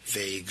and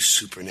vague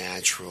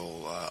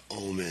supernatural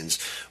omens.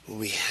 What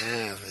we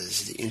have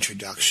is the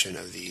introduction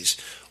of these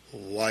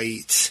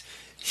white,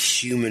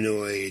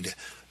 humanoid,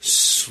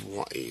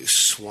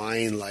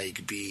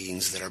 swine-like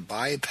beings that are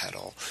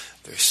bipedal.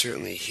 They're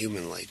certainly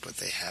human-like, but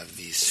they have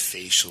these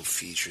facial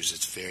features.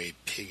 It's very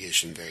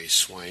piggish and very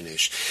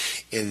swinish.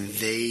 And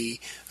they,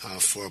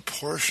 for a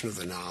portion of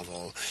the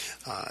novel,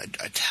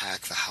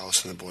 attack the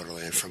house in the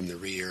borderland from the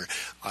rear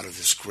out of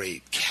this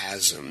great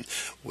chasm,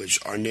 which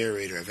our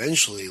narrator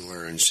eventually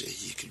learns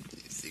he could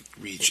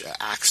reach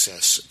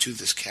access to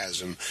this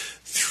chasm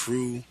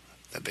through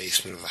the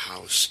basement of the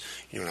house.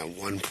 At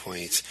one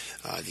point,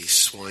 these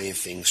swine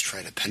things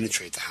try to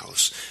penetrate the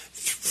house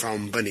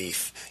from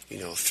beneath,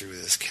 through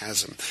this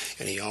chasm.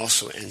 And he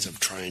also ends up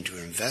trying to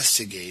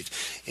investigate,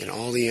 and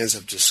all he ends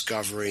up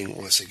discovering,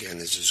 once again,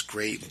 is this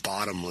great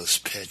bottomless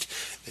pit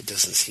that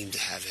doesn't seem to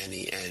have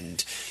any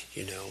end,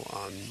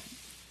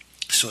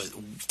 So it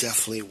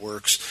definitely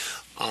works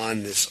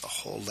on this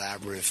whole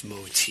labyrinth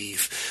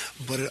motif.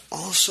 But it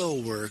also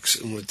works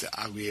in what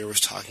Aguirre was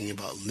talking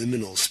about,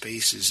 liminal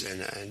spaces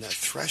and a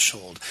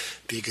threshold,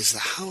 because the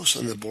house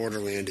on the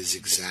borderland is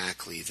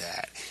exactly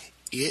that.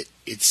 It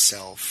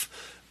itself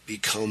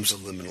becomes a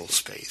liminal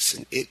space,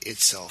 and it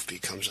itself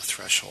becomes a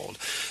threshold,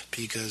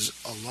 because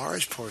a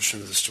large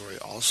portion of the story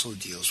also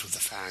deals with the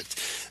fact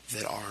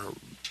that our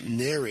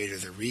narrator,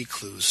 the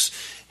recluse,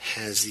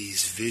 has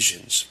these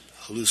visions,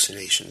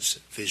 hallucinations,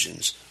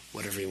 visions,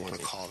 whatever you want to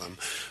call them,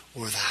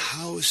 where the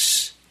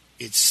house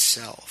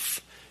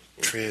itself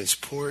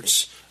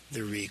transports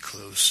the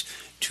recluse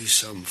to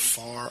some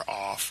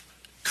far-off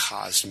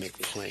cosmic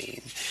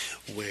plane,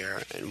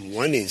 where in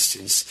one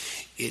instance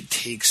it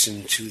takes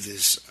him to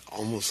this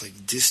almost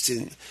like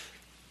distant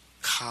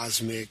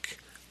cosmic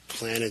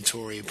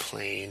planetary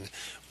plane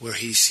where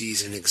he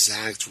sees an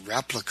exact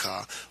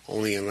replica,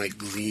 only in like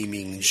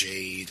gleaming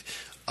jade,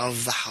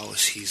 of the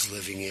house he's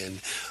living in,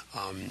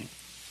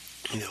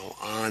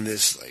 on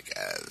this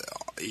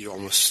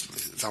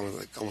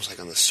almost like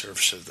on the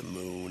surface of the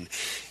moon,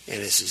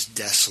 and it's this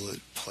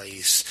desolate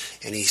place,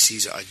 and he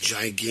sees a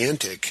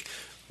gigantic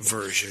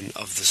version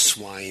of the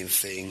swine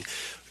thing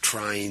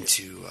trying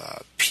to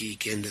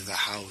peek into the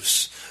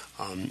house.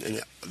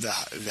 And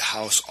the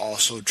house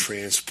also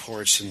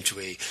transports him to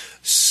a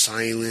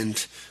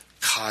silent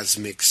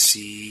cosmic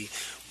sea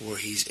where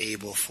he's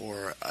able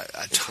for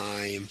a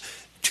time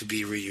to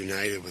be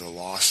reunited with a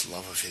lost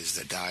love of his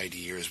that died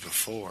years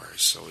before.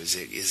 So is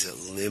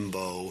it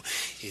limbo?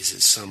 Is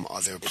it some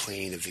other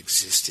plane of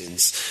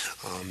existence?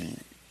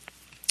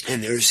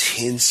 And there's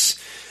hints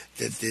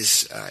that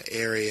this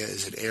area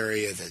is an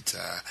area that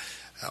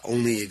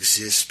only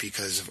exists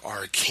because of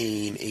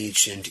arcane,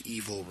 ancient,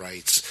 evil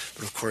rites.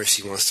 But of course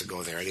he wants to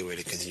go there anyway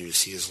to continue to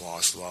see his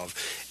lost love.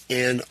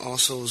 And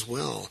also as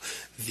well,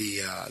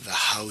 the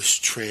house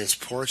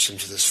transports him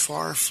to this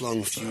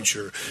far-flung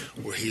future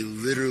where he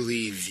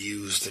literally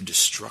views the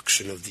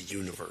destruction of the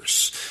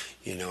universe,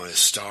 as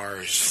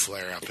stars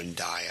flare up and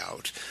die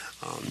out.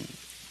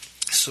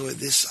 So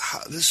this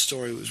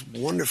story was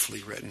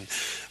wonderfully written,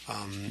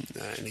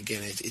 and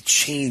again, it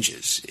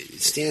changes.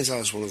 It stands out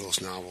as one of those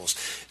novels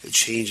that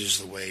changes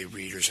the way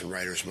readers and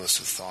writers must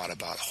have thought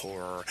about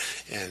horror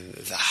and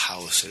the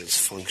house and its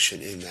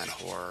function in that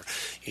horror.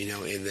 In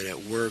that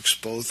it works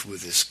both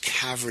with this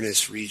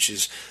cavernous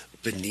reaches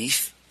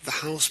beneath the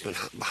house,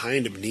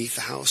 behind and beneath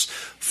the house,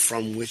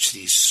 from which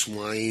these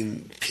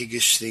swine,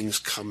 piggish things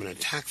come and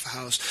attack the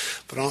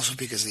house, but also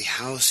because the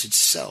house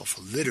itself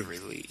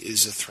literally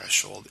is a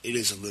threshold. It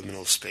is a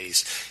liminal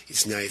space.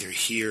 It's neither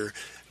here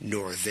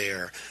nor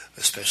there,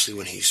 especially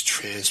when he's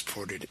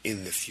transported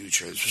in the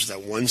future. It's just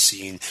that one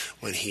scene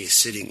when he is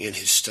sitting in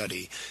his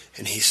study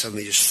and he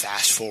suddenly just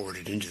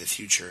fast-forwarded into the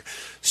future,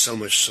 so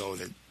much so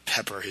that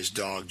Pepper, his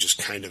dog, just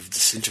kind of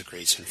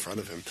disintegrates in front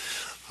of him.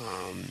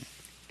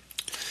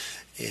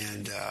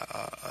 And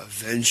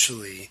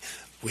eventually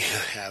we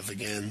have,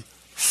 again,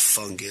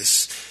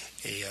 fungus,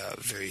 a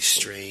very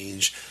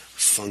strange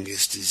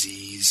fungus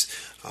disease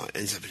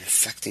ends up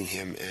infecting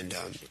him and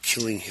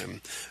killing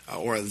him,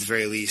 or at the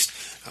very least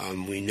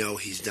we know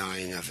he's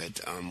dying of it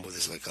with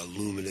this like a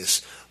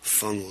luminous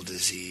fungal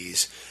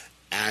disease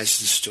as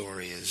the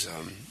story is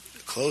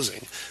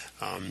closing.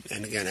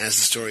 And again, as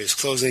the story is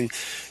closing,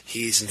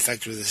 he's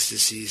infected with this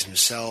disease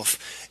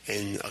himself,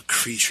 and a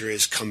creature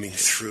is coming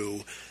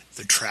through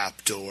the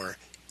trap door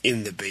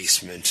in the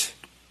basement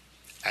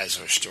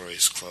as our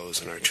stories close,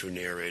 and our two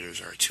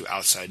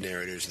outside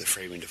narrators and the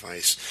framing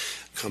device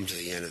come to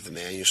the end of the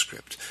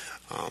manuscript.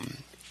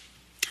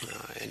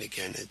 And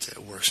again, it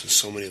works on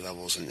so many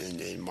levels, and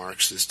it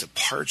marks this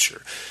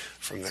departure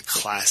from the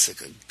classic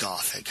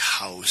Gothic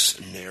house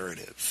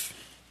narrative.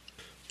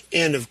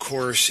 And of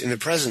course, in the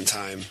present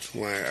time,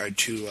 where our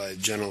two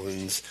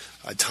gentlemen,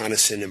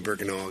 Tonneson and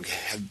Bergenog,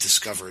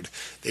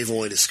 they've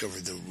only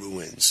discovered the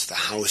ruins. The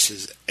house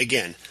is,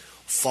 again,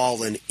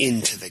 fallen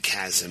into the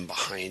chasm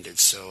behind it.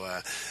 So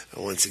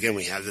once again,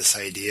 we have this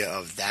idea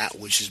of that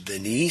which is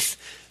beneath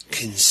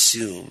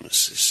consumes.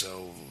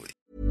 So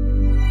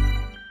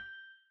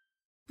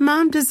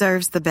Mom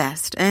deserves the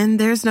best, and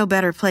there's no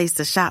better place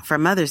to shop for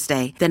Mother's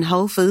Day than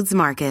Whole Foods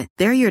Market.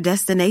 They're your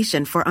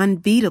destination for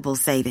unbeatable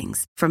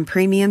savings, from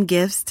premium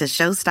gifts to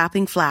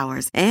show-stopping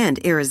flowers and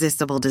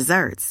irresistible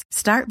desserts.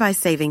 Start by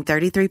saving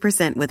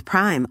 33% with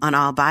Prime on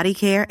all body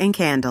care and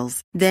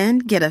candles. Then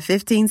get a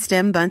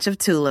 15-stem bunch of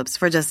tulips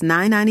for just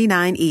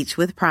 $9.99 each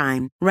with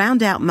Prime.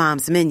 Round out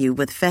Mom's menu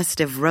with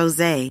festive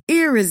rosé,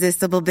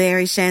 irresistible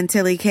berry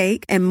chantilly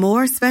cake, and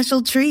more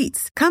special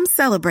treats. Come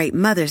celebrate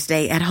Mother's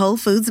Day at Whole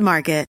Foods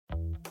Market.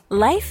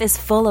 Life is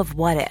full of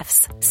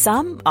what-ifs.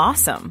 Some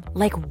awesome,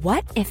 like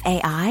what if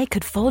AI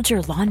could fold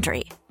your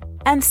laundry?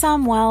 And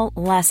some, well,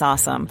 less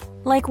awesome,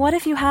 like what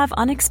if you have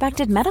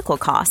unexpected medical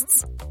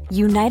costs?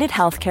 United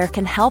Healthcare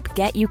can help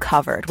get you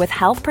covered with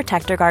Health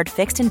Protector Guard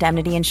fixed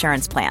indemnity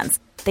insurance plans.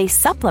 They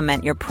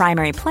supplement your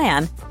primary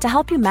plan to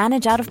help you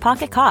manage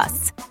out-of-pocket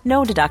costs.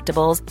 No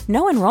deductibles,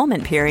 no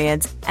enrollment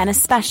periods, and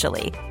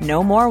especially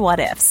no more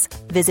what-ifs.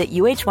 Visit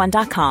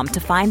uh1.com to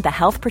find the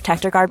Health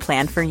Protector Guard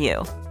plan for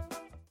you.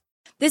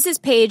 This is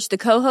Paige, the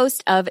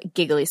co-host of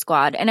Giggly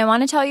Squad, and I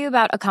want to tell you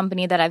about a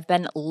company that I've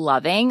been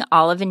loving,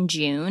 Olive &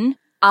 June.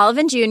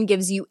 Olive & June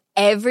gives you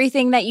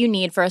everything that you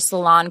need for a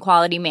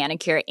salon-quality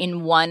manicure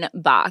in one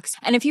box.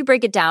 And if you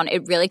break it down,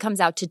 it really comes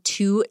out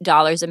to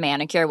 $2 a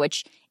manicure,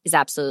 which is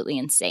absolutely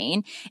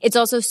insane. It's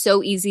also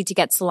so easy to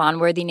get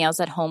salon-worthy nails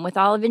at home with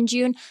Olive &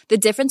 June. The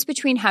difference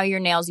between how your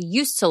nails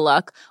used to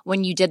look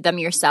when you did them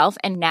yourself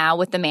and now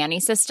with the Mani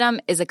system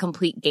is a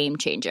complete game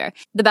changer.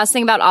 The best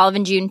thing about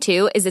Olive & June,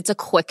 too, is it's a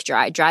quick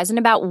dry. Dries in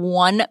about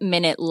 1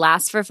 minute,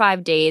 lasts for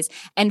 5 days,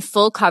 and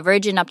full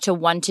coverage in up to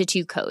 1 to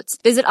 2 coats.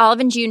 Visit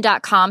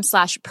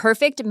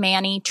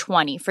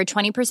oliveandjune.com/perfectmani20 for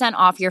 20%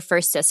 off your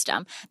first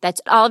system.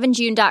 That's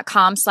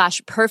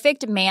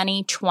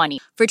oliveandjune.com/perfectmani20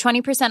 for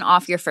 20%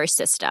 off your first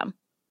system.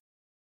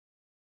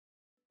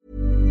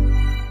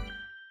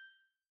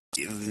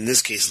 In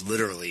this case,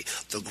 literally,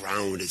 the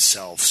ground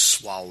itself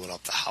swallowed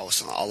up the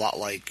house, a lot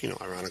like,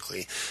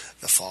 ironically,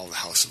 the fall of the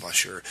House of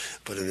Usher.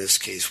 But in this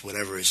case,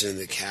 whatever is in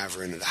the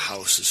cavern of the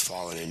house has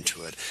fallen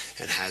into it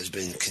and has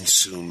been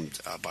consumed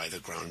by the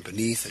ground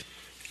beneath it.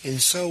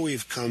 And so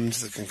we've come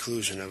to the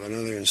conclusion of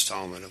another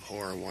installment of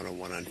Horror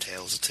 101 on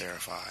Tales to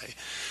Terrify.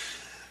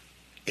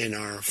 In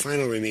our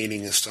final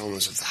remaining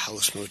installments of the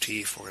house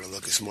motif, we're going to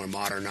look at some more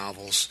modern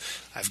novels.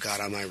 I've got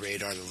on my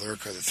radar The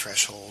Lurker, The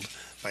Threshold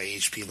by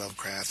H.P.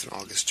 Lovecraft and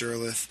August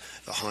Derleth,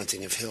 The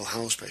Haunting of Hill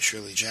House by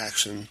Shirley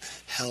Jackson,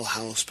 Hell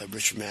House by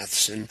Richard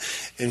Matheson,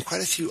 and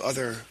quite a few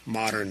other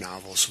modern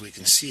novels, so we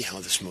can see how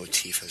this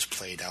motif has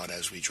played out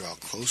as we draw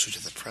closer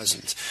to the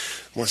present.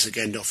 Once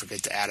again, don't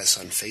forget to add us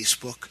on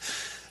Facebook,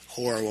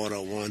 Horror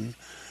 101,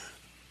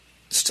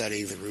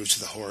 Studying the Roots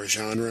of the Horror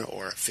Genre,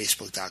 or at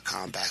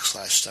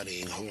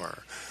facebook.com/studying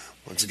horror.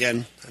 Once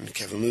again, I'm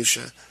Kevin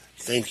Lucia.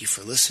 Thank you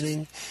for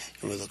listening,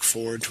 and we look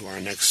forward to our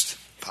next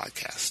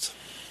podcast.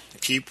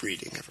 Keep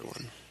reading,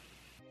 everyone.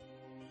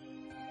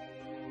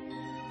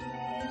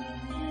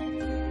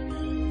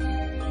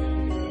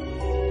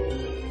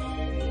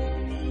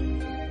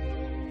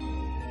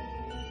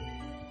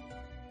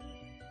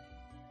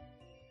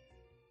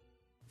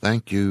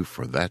 Thank you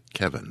for that,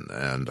 Kevin,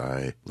 and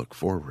I look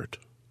forward.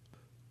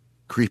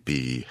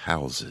 Creepy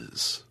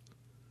houses.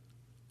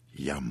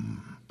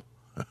 Yum.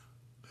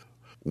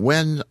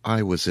 When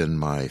I was in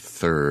my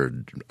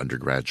third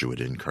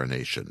undergraduate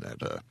incarnation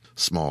at a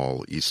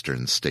small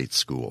eastern state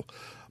school,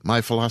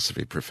 my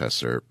philosophy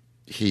professor,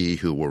 he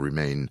who will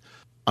remain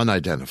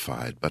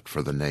unidentified but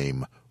for the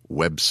name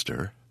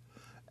Webster,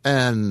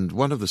 and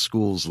one of the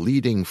school's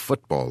leading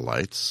football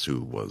lights,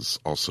 who was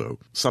also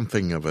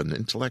something of an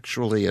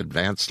intellectually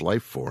advanced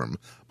life form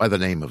by the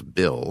name of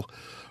Bill,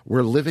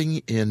 were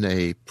living in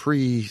a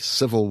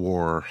pre-Civil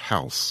War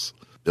house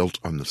built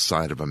on the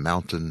side of a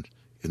mountain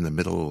in the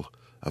middle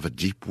of a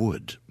deep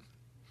wood.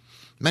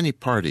 Many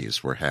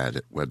parties were had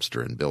at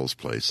Webster and Bill's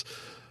place.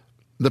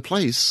 The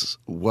place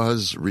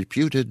was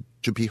reputed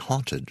to be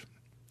haunted.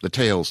 The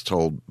tales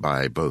told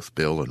by both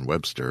Bill and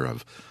Webster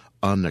of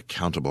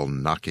unaccountable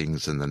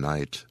knockings in the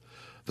night,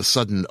 the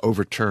sudden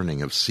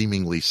overturning of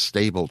seemingly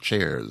stable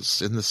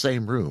chairs in the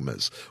same room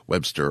as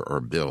Webster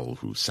or Bill,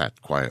 who sat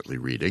quietly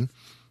reading.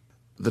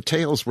 The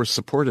tales were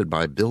supported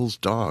by Bill's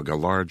dog, a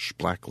large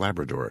black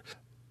Labrador.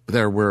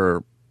 There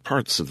were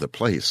parts of the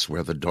place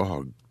where the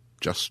dog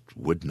just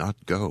would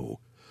not go,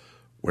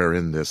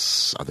 wherein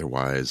this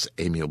otherwise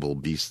amiable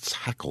beast's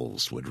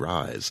hackles would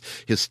rise,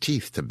 his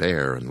teeth to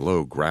bare and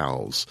low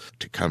growls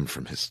to come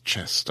from his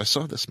chest. I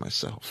saw this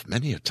myself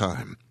many a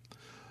time.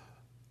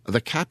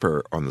 The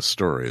capper on the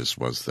stories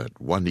was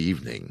that one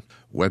evening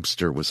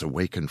Webster was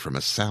awakened from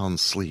a sound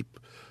sleep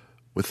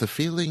with the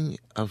feeling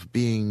of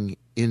being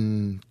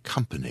in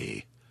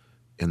company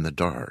in the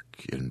dark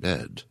in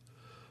bed.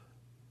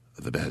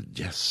 The bed,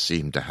 yes,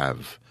 seemed to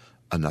have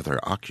another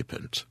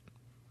occupant.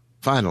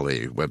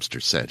 Finally,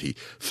 Webster said, he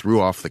threw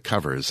off the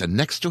covers, and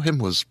next to him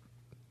was,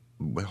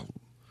 well,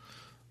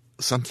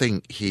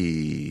 something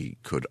he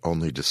could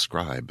only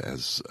describe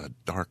as a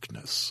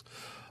darkness,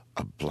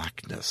 a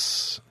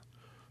blackness.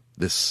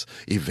 This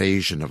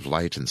evasion of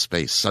light and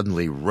space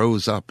suddenly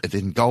rose up. It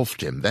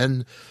engulfed him,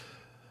 then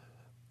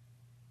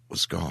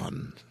was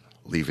gone,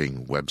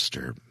 leaving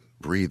Webster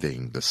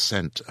breathing the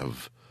scent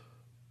of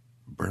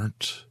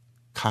burnt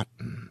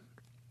cotton.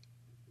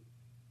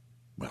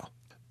 Well,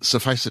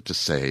 suffice it to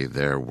say,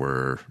 there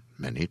were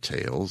many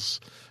tales,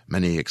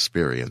 many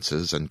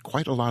experiences, and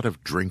quite a lot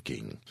of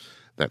drinking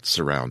that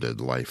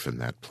surrounded life in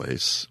that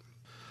place.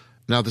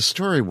 Now, the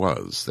story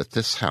was that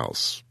this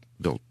house,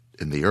 built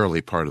in the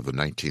early part of the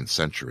 19th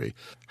century,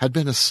 had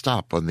been a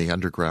stop on the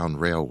Underground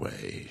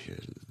Railway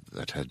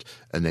that had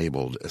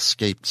enabled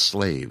escaped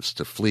slaves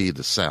to flee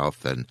the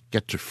South and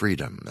get to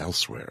freedom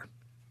elsewhere.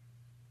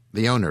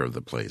 The owner of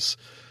the place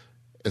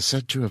is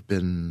said to have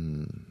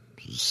been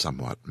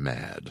somewhat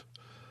mad,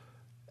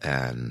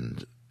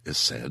 and is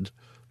said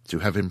to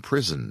have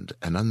imprisoned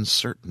an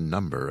uncertain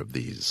number of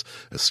these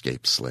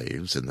escaped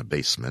slaves in the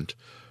basement,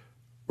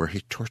 where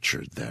he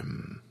tortured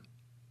them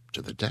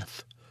to the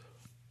death.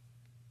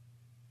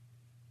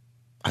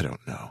 I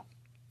don't know.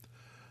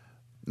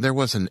 There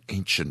was an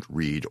ancient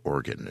reed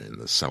organ in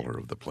the cellar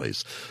of the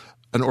place,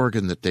 an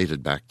organ that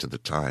dated back to the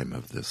time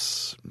of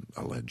this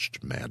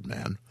alleged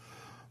madman.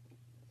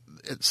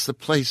 It's the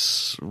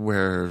place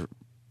where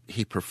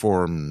he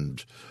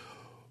performed,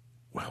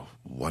 well,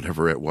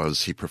 whatever it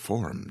was he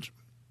performed.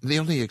 The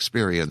only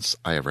experience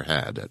I ever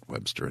had at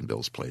Webster and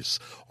Bill's place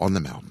on the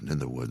mountain in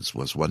the woods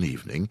was one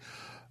evening,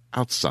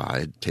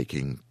 outside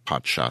taking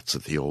pot shots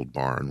at the old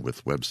barn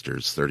with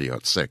Webster's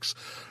 .30-06,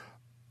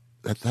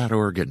 that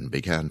organ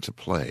began to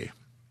play.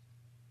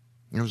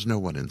 There was no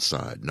one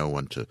inside, no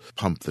one to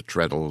pump the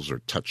treadles or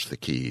touch the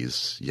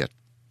keys, yet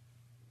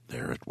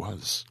there it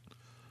was.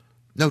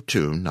 No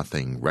tune,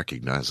 nothing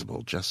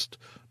recognizable, just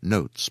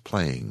notes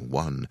playing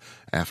one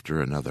after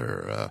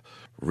another, a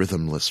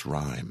rhythmless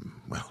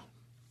rhyme. Well,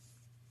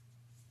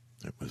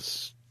 it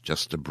was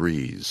just a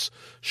breeze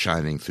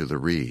shining through the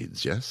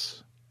reeds,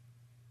 yes?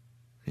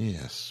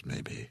 Yes,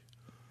 maybe.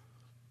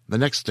 The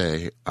next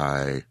day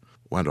I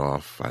went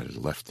off. I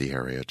left the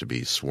area to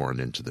be sworn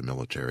into the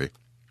military.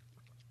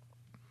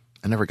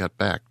 I never got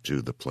back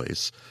to the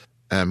place,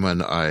 and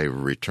when I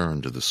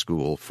returned to the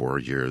school 4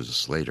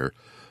 years later,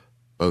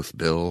 both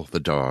Bill, the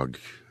dog,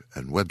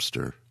 and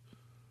Webster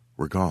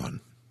were gone.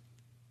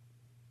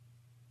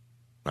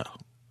 Well,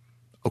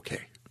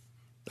 okay,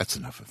 that's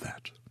enough of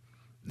that.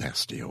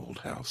 Nasty old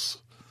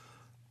house.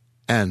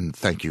 And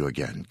thank you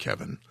again,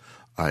 Kevin.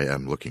 I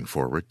am looking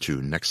forward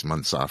to next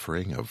month's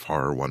offering of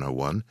Horror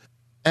 101.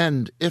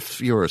 And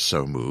if you're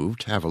so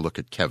moved, have a look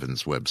at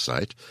Kevin's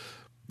website.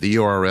 The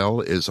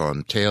URL is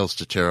on Tales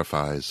to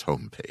Terrify's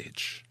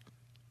homepage.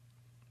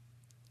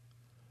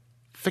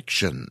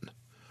 Fiction.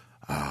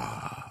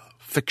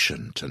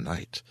 Fiction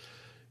tonight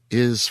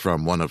is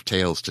from one of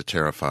Tales to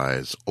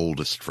Terrify's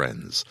oldest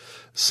friends,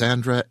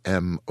 Sandra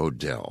M.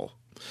 Odell.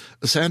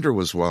 Sandra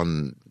was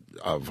one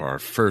of our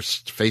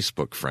first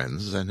Facebook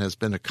friends and has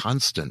been a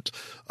constant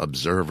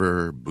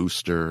observer,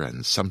 booster,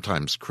 and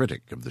sometimes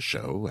critic of the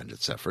show and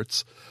its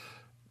efforts.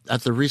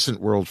 At the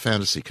recent World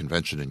Fantasy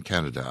Convention in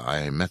Canada,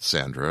 I met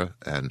Sandra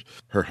and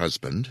her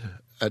husband.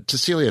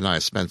 Cecilia and I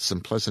spent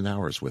some pleasant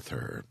hours with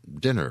her,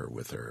 dinner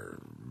with her,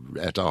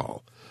 et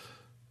al.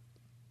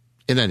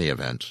 In any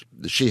event,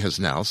 she has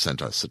now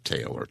sent us a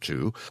tale or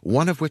two,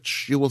 one of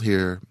which you will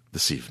hear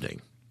this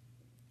evening.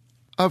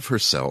 Of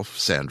herself,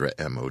 Sandra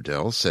M.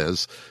 Odell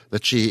says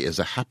that she is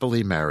a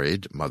happily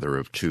married mother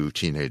of 2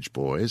 teenage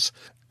boys,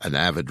 an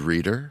avid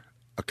reader,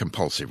 a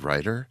compulsive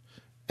writer,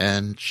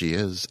 and she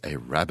is a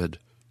rabid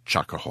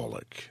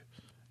chocoholic.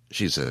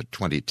 She's a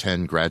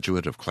 2010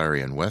 graduate of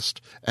Clarion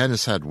West and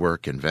has had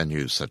work in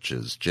venues such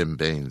as Jim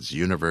Bain's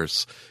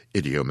Universe,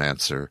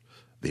 Idiomancer,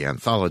 the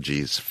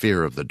anthologies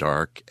Fear of the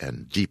Dark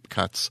and Deep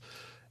Cuts,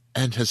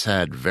 and has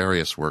had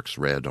various works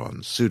read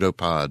on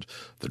Pseudopod,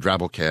 the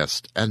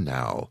Drabblecast, and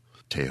now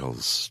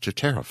Tales to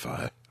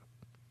Terrify.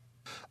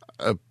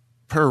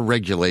 Per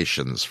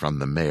regulations from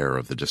the mayor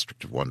of the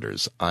District of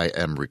Wonders, I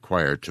am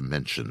required to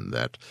mention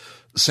that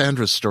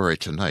Sandra's story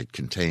tonight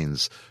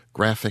contains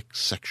graphic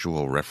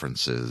sexual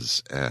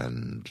references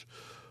and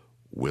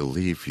will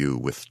leave you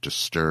with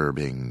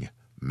disturbing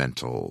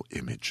mental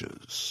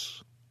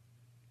images.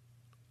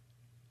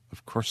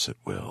 Of course it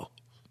will.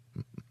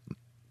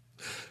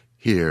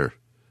 Here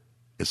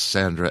is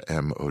Sandra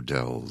M.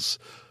 Odell's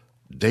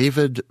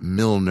David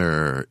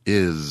Milner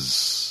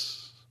is...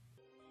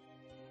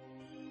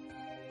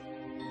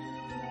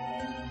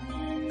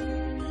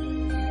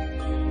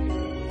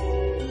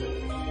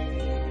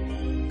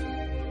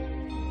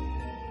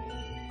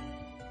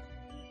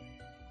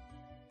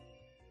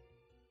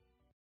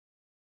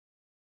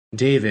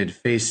 David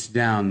faced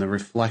down the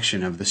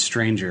reflection of the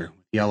stranger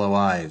with yellow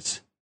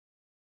eyes.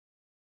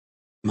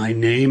 "My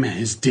name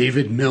is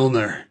David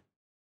Milner,"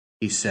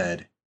 he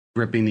said,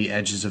 gripping the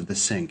edges of the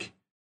sink.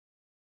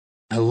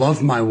 "I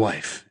love my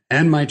wife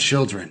and my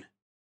children.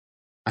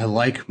 I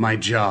like my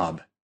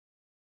job.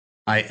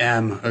 I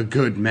am a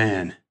good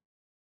man."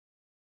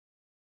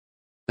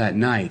 That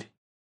night,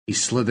 he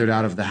slithered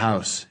out of the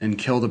house and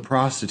killed a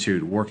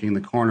prostitute working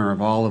the corner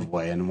of Olive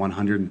Way and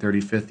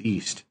 135th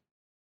East.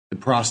 The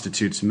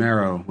prostitute's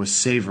marrow was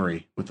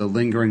savory with a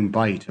lingering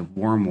bite of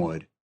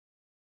wormwood.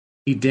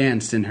 He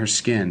danced in her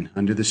skin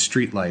under the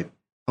streetlight,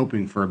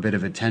 hoping for a bit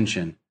of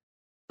attention,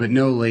 but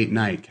no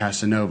late-night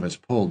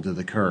Casanovas pulled to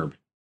the curb.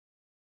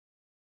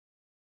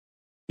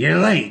 "You're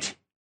late,"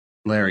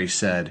 Larry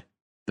said.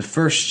 The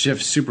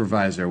first-shift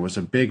supervisor was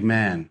a big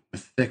man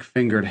with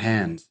thick-fingered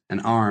hands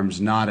and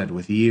arms knotted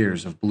with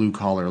years of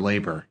blue-collar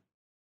labor.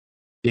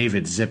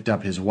 David zipped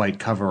up his white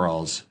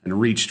coveralls and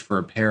reached for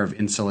a pair of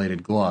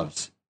insulated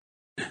gloves.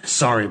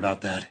 "Sorry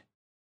about that.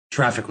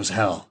 Traffic was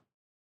hell."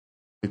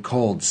 The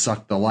cold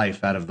sucked the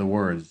life out of the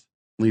words,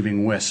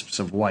 leaving wisps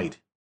of white.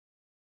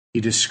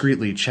 He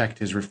discreetly checked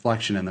his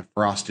reflection in the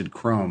frosted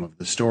chrome of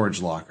the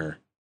storage locker.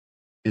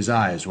 His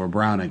eyes were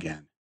brown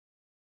again.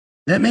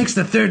 "That makes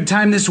the third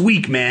time this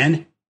week,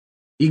 man.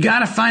 You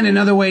gotta find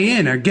another way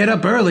in, or get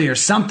up early or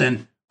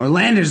something, or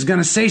Lander's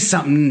gonna say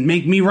something and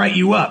make me write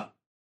you up."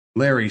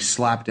 Larry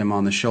slapped him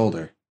on the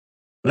shoulder.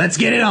 "Let's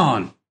get it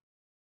on."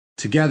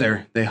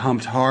 Together, they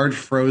humped hard,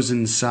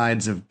 frozen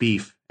sides of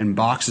beef and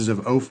boxes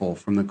of offal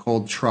from the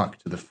cold truck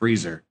to the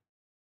freezer.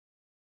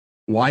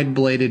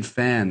 Wide-bladed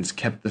fans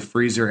kept the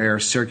freezer air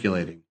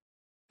circulating,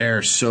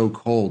 air so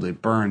cold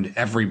it burned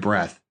every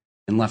breath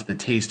and left the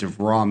taste of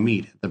raw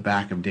meat at the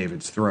back of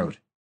David's throat.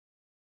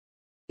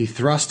 He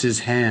thrust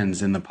his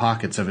hands in the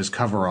pockets of his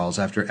coveralls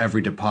after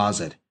every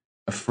deposit,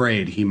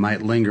 afraid he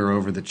might linger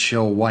over the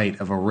chill white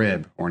of a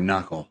rib or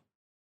knuckle.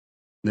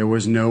 There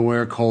was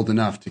nowhere cold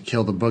enough to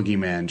kill the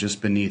boogeyman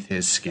just beneath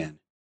his skin.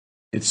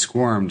 It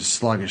squirmed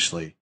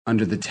sluggishly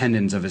under the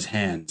tendons of his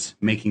hands,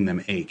 making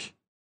them ache.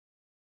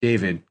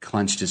 David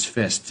clenched his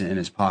fists in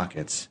his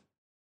pockets.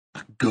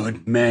 "A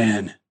good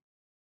man."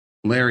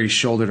 Larry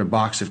shouldered a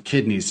box of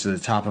kidneys to the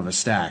top of a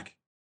stack.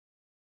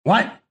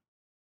 "What?"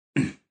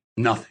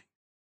 "Nothing."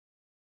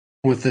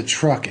 With the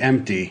truck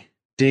empty,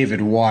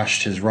 David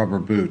washed his rubber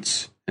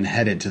boots and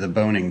headed to the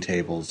boning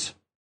tables.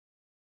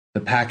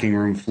 The packing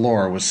room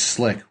floor was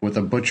slick with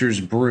a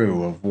butcher's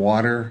brew of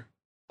water,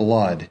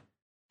 blood,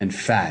 and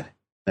fat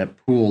that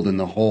pooled in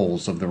the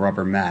holes of the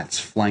rubber mats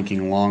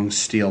flanking long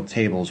steel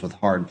tables with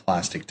hard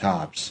plastic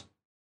tops.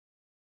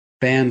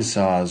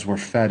 Bandsaws were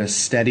fed a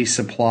steady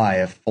supply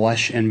of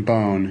flesh and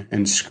bone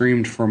and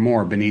screamed for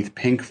more beneath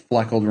pink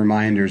fleckled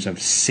reminders of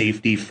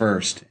safety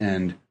first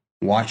and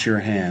watch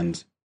your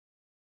hands.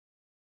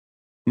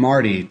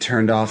 Marty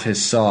turned off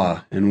his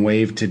saw and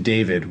waved to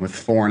David with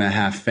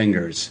 4.5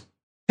 fingers.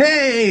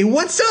 "Hey,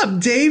 what's up,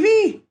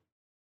 Davy?"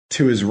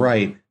 To his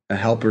right, a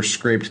helper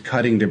scraped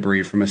cutting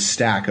debris from a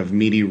stack of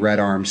meaty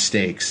red-armed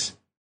steaks.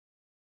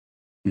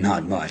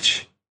 "Not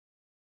much."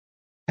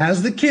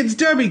 "How's the kids'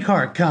 derby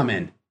cart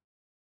coming?"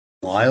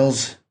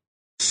 "Lyle's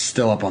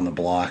still up on the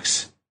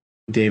blocks,"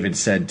 David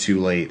said too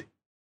late.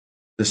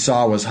 The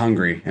saw was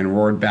hungry and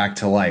roared back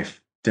to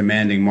life,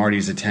 demanding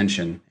Marty's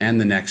attention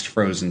and the next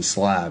frozen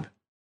slab.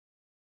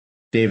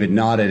 David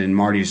nodded in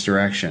Marty's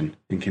direction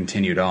and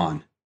continued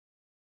on.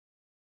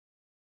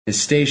 His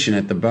station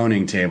at the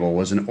boning table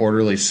was an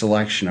orderly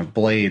selection of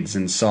blades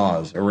and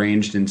saws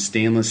arranged in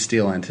stainless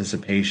steel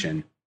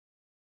anticipation.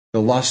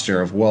 The luster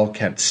of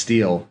well-kept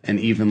steel and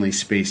evenly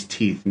spaced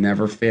teeth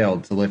never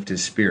failed to lift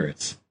his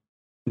spirits.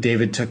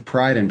 David took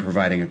pride in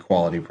providing a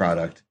quality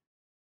product,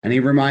 and he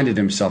reminded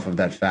himself of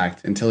that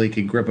fact until he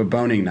could grip a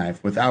boning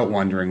knife without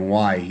wondering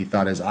why he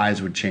thought his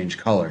eyes would change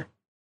color.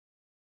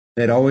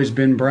 They'd always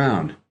been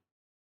brown,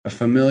 a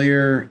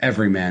familiar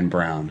everyman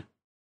brown.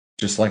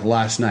 Just like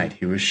last night,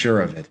 he was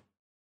sure of it.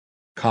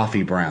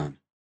 Coffee brown.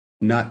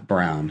 Nut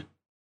brown.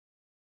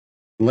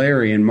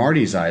 Larry and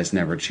Marty's eyes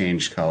never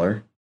changed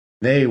color.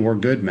 They were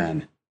good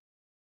men.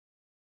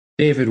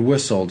 David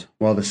whistled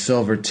while the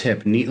silver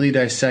tip neatly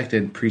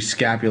dissected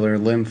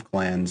prescapular lymph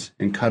glands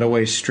and cut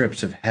away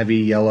strips of heavy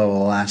yellow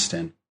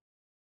elastin.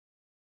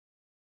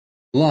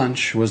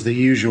 Lunch was the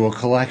usual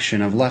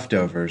collection of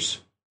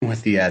leftovers,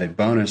 with the added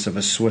bonus of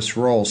a Swiss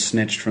roll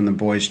snitched from the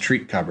boys'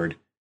 treat cupboard.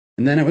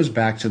 And then it was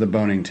back to the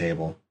boning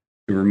table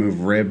to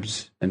remove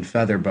ribs and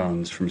feather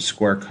bones from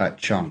square-cut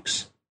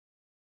chunks.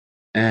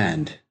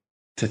 And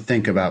to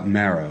think about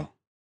marrow.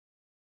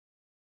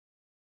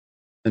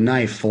 The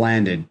knife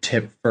landed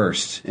tip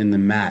first in the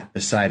mat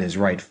beside his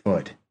right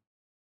foot.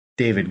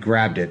 David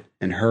grabbed it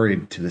and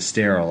hurried to the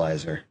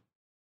sterilizer.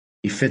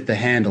 He fit the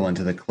handle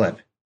into the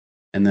clip,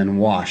 and then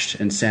washed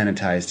and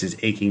sanitized his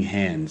aching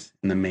hands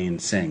in the main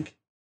sink.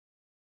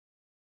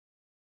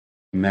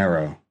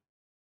 Marrow.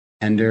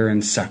 Tender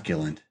and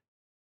succulent.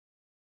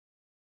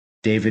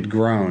 David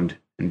groaned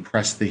and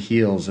pressed the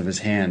heels of his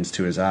hands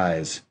to his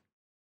eyes.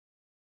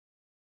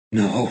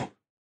 No.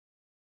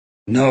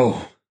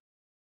 No.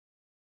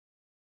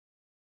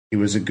 He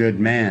was a good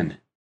man.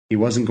 He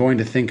wasn't going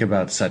to think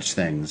about such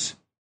things.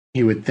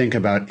 He would think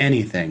about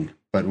anything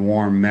but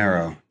warm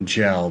marrow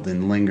gelled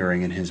and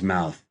lingering in his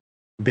mouth,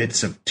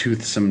 bits of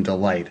toothsome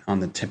delight on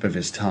the tip of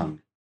his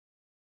tongue.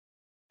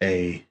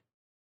 A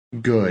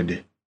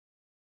good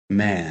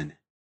man.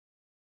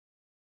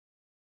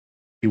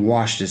 He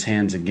washed his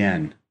hands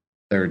again,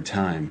 third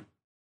time,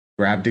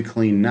 grabbed a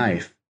clean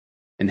knife,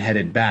 and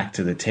headed back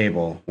to the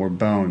table where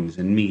bones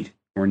and meat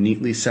were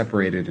neatly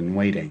separated and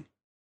waiting.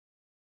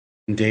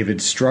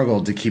 David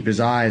struggled to keep his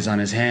eyes on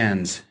his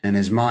hands and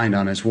his mind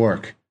on his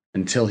work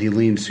until he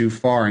leaned too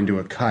far into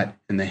a cut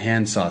and the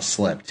handsaw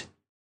slipped.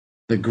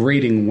 The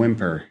grating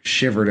whimper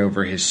shivered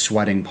over his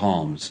sweating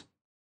palms.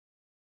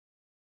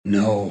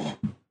 No.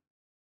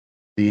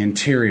 The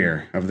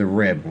interior of the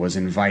rib was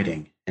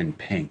inviting and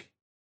pink.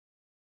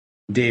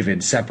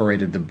 David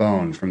separated the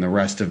bone from the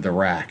rest of the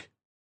rack,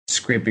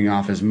 scraping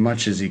off as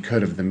much as he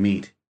could of the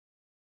meat.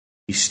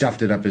 He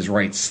stuffed it up his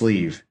right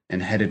sleeve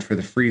and headed for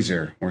the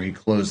freezer, where he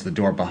closed the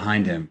door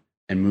behind him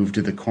and moved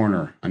to the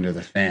corner under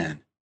the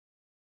fan.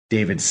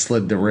 David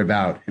slid the rib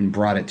out and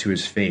brought it to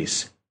his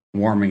face,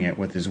 warming it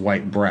with his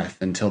white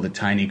breath until the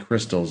tiny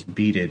crystals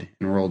beaded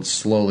and rolled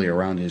slowly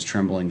around his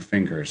trembling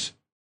fingers.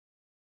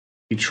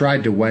 He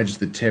tried to wedge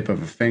the tip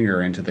of a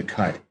finger into the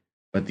cut,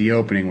 but the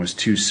opening was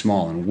too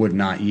small and would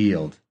not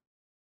yield.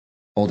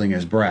 Holding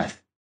his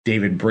breath,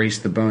 David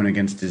braced the bone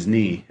against his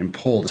knee and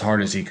pulled as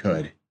hard as he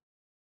could.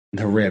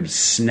 The rib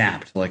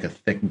snapped like a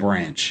thick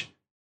branch,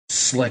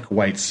 slick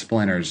white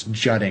splinters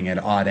jutting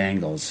at odd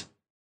angles.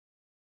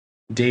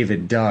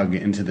 David dug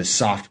into the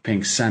soft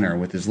pink center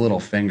with his little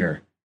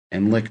finger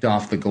and licked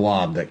off the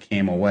glob that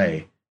came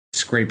away,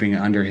 scraping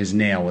under his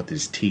nail with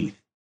his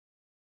teeth.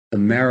 The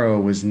marrow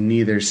was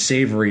neither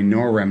savory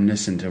nor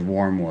reminiscent of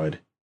wormwood.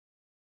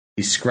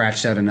 He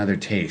scratched out another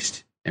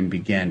taste and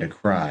began to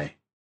cry.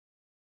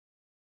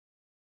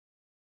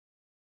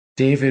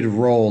 David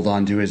rolled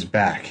onto his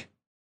back,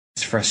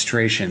 his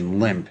frustration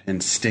limp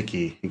and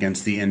sticky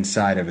against the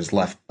inside of his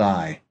left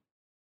thigh.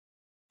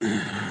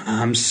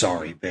 I'm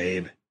sorry,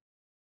 babe.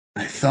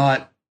 I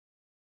thought...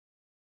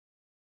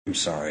 I'm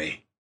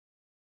sorry.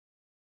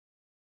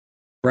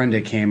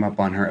 Brenda came up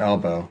on her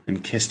elbow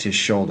and kissed his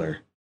shoulder.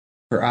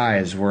 Her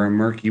eyes were a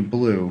murky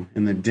blue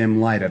in the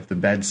dim light of the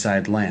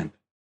bedside lamp.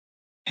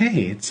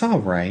 Hey, it's all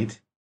right.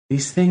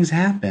 These things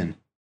happen.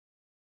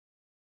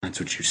 That's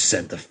what you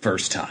said the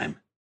first time.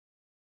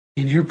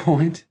 And your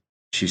point?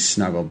 She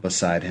snuggled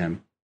beside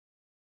him.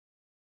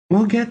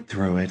 We'll get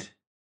through it.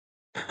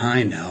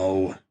 I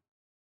know.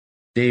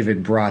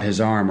 David brought his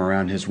arm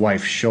around his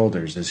wife's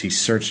shoulders as he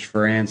searched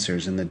for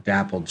answers in the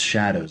dappled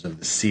shadows of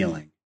the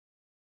ceiling.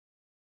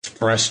 It's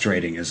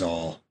frustrating is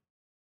all.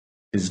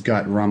 His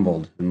gut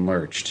rumbled and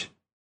lurched.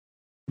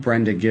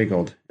 Brenda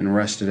giggled and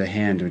rested a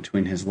hand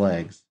between his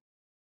legs.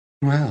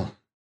 Well,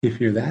 if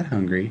you're that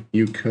hungry,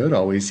 you could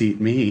always eat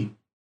me.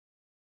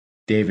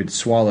 David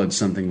swallowed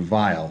something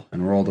vile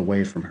and rolled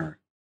away from her.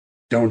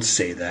 Don't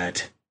say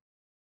that.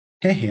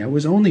 Hey, I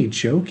was only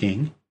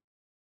joking.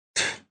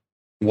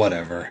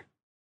 Whatever.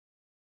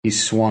 He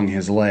swung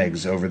his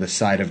legs over the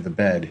side of the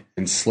bed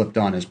and slipped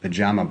on his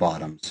pajama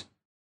bottoms.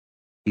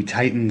 He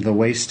tightened the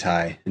waist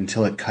tie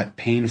until it cut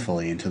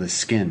painfully into the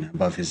skin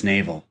above his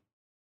navel.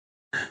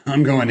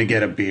 I'm going to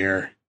get a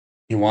beer.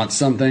 You want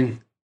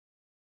something?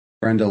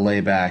 Brenda lay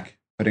back,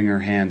 putting her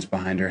hands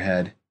behind her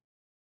head.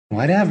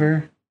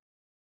 Whatever.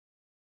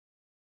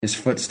 His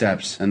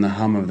footsteps and the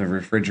hum of the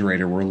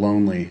refrigerator were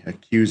lonely,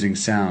 accusing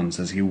sounds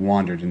as he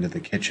wandered into the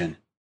kitchen.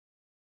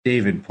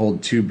 David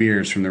pulled 2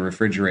 beers from the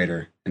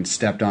refrigerator and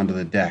stepped onto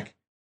the deck,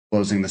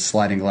 closing the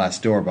sliding glass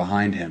door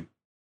behind him.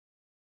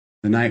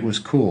 The night was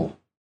cool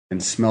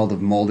and smelled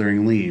of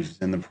moldering leaves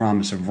and the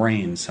promise of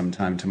rain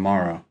sometime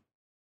tomorrow.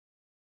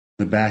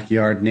 The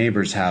backyard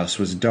neighbor's house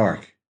was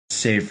dark,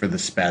 save for the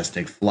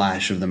spastic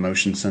flash of the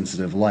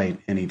motion-sensitive light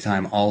any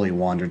time Ollie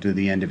wandered to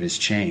the end of his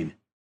chain.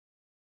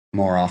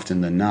 More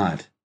often than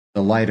not,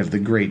 the light of the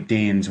Great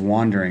Dane's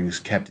wanderings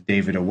kept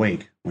David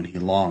awake when he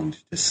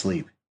longed to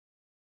sleep.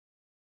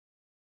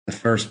 The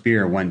first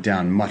beer went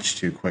down much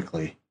too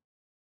quickly,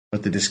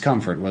 but the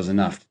discomfort was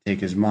enough to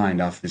take his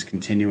mind off his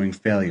continuing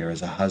failure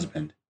as a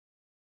husband.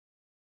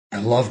 I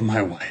love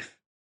my wife.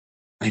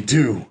 I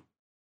do.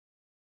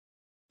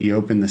 He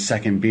opened the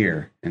second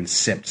beer and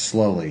sipped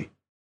slowly,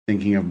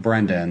 thinking of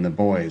Brenda and the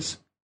boys,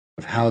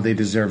 of how they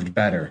deserved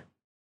better,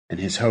 and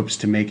his hopes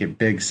to make it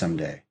big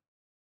someday.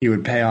 He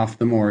would pay off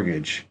the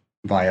mortgage,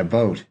 buy a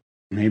boat,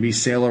 maybe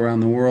sail around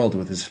the world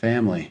with his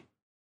family.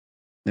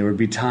 There would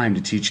be time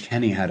to teach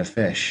Kenny how to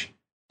fish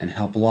and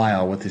help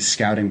Lyle with his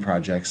scouting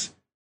projects,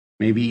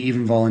 maybe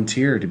even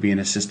volunteer to be an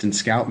assistant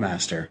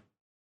scoutmaster.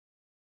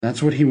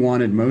 That's what he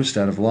wanted most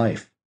out of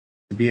life,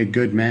 to be a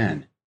good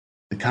man,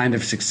 the kind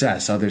of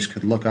success others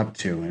could look up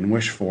to and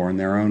wish for in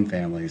their own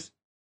families.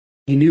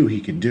 He knew he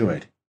could do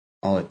it.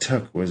 All it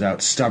took was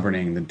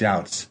out-stubborning the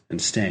doubts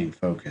and staying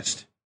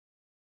focused.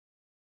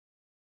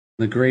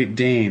 The Great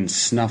Dane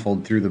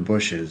snuffled through the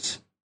bushes.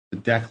 The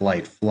deck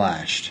light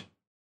flashed.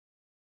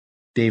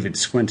 David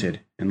squinted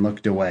and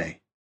looked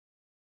away.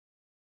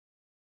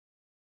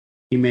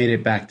 He made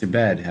it back to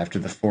bed after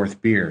the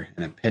 4th beer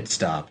and a pit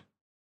stop.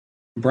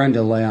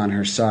 Brenda lay on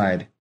her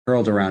side,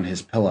 curled around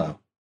his pillow.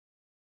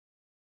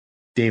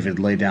 David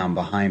lay down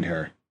behind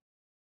her.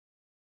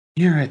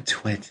 You're a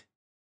twit,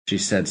 she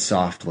said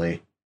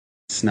softly,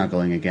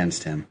 snuggling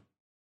against him.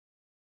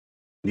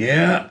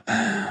 Yeah,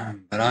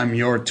 but I'm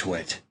your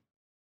twit.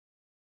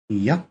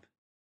 Yup.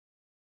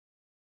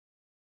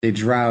 They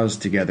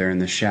drowsed together in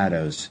the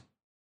shadows,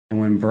 and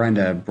when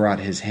Brenda brought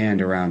his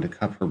hand around to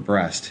cup her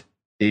breast,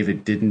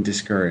 David didn't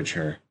discourage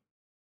her.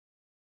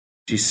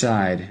 She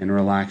sighed and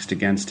relaxed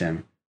against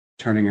him,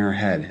 turning her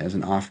head as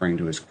an offering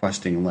to his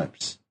questing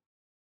lips.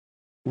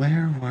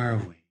 Where were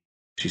we?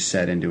 She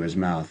said into his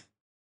mouth.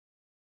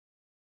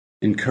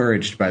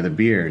 Encouraged by the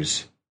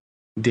beers,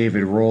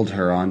 David rolled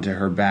her onto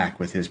her back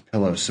with his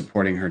pillow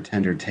supporting her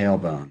tender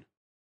tailbone.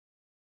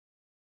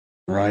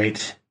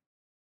 Right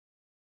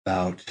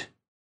about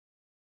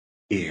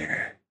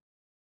here.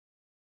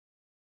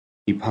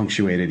 He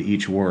punctuated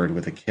each word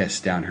with a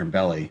kiss down her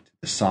belly to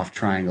the soft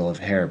triangle of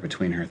hair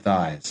between her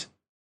thighs.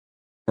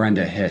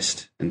 Brenda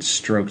hissed and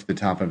stroked the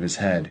top of his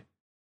head,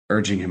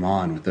 urging him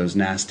on with those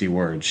nasty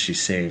words she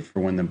saved for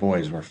when the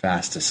boys were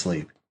fast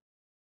asleep.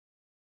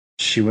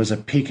 She was a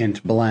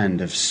piquant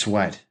blend of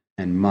sweat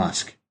and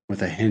musk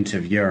with a hint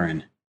of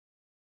urine.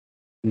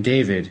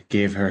 David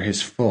gave her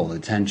his full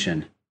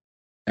attention,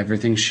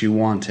 everything she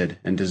wanted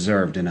and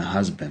deserved in a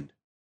husband.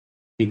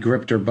 He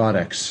gripped her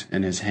buttocks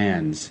in his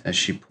hands as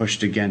she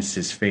pushed against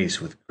his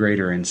face with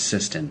greater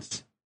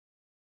insistence.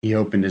 He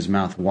opened his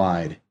mouth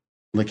wide,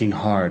 licking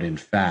hard and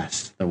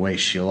fast the way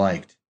she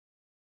liked,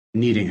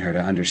 needing her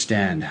to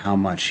understand how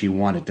much he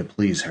wanted to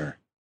please her.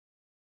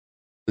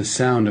 The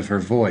sound of her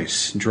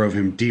voice drove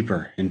him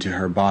deeper into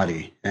her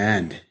body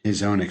and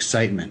his own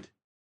excitement,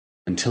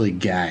 until he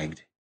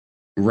gagged,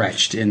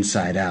 retched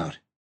inside out,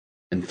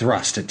 and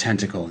thrust a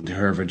tentacle into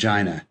her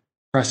vagina,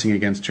 pressing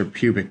against her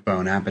pubic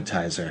bone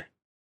appetizer.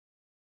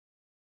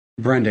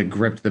 Brenda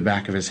gripped the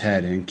back of his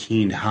head and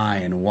keened high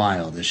and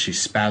wild as she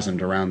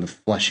spasmed around the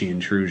fleshy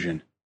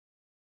intrusion.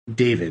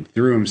 David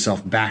threw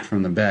himself back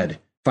from the bed,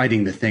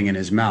 fighting the thing in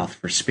his mouth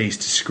for space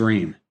to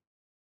scream.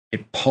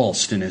 It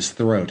pulsed in his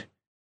throat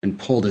and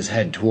pulled his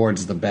head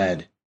towards the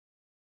bed.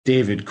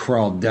 David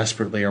crawled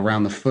desperately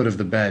around the foot of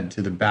the bed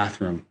to the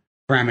bathroom,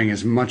 cramming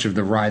as much of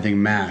the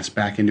writhing mass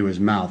back into his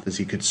mouth as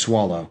he could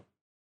swallow.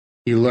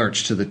 He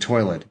lurched to the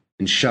toilet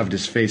and shoved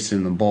his face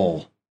in the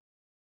bowl.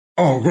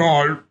 Oh,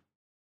 God!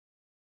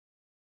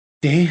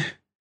 Dave?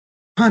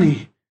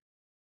 Honey?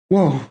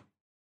 Whoa,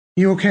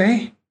 you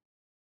okay?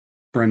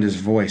 Brenda's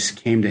voice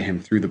came to him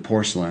through the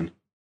porcelain.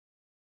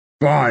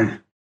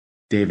 Fine.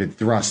 David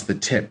thrust the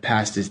tip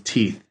past his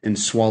teeth and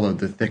swallowed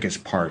the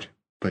thickest part,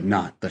 but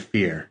not the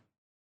fear.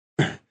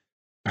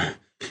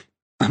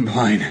 I'm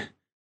fine.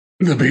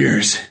 The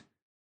beers.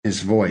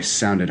 His voice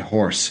sounded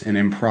hoarse and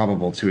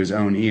improbable to his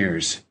own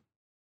ears.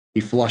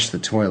 He flushed the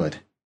toilet,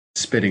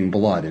 spitting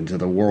blood into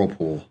the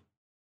whirlpool.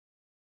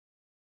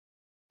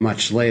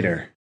 Much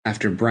later,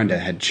 after Brenda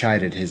had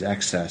chided his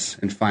excess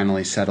and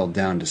finally settled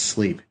down to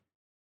sleep,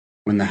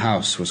 when the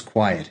house was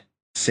quiet,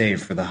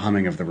 save for the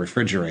humming of the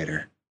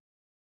refrigerator,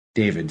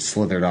 David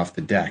slithered off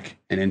the deck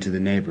and into the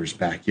neighbor's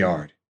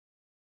backyard.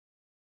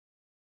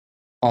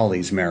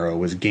 Ollie's marrow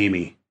was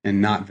gamey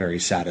and not very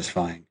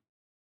satisfying.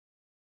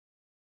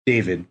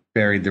 David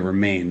buried the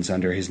remains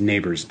under his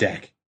neighbor's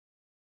deck.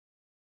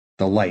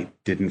 The light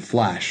didn't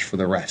flash for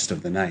the rest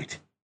of the night.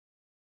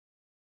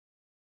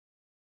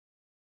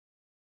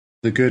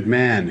 The good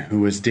man,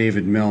 who was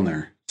David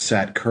Milner,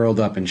 sat curled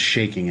up and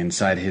shaking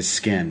inside his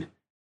skin,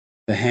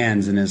 the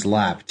hands in his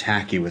lap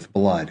tacky with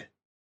blood.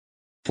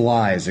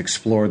 Flies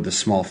explored the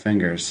small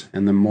fingers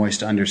and the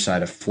moist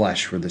underside of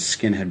flesh where the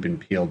skin had been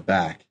peeled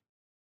back.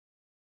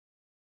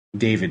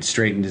 David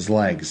straightened his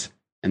legs,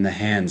 and the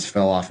hands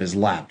fell off his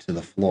lap to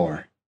the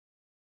floor.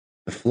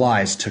 The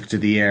flies took to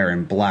the air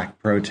in black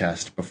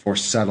protest before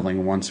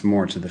settling once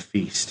more to the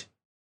feast.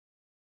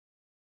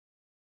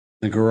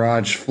 The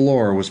garage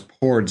floor was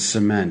poured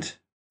cement,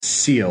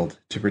 sealed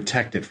to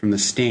protect it from the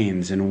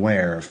stains and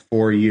wear of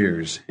 4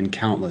 years and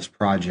countless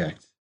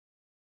projects.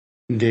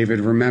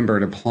 David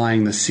remembered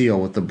applying the seal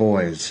with the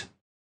boys,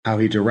 how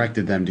he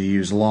directed them to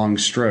use long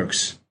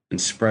strokes and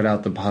spread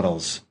out the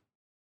puddles.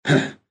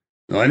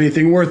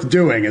 Anything worth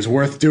doing is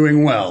worth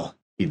doing well,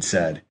 he'd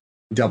said,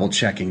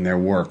 double-checking their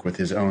work with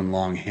his own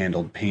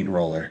long-handled paint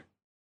roller.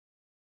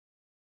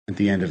 At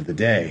the end of the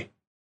day,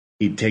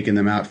 he'd taken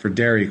them out for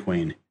Dairy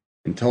Queen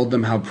and told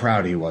them how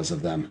proud he was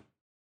of them.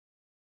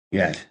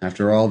 Yet,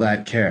 after all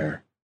that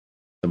care,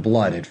 the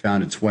blood had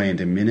found its way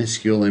into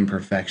minuscule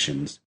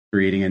imperfections,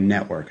 creating a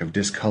network of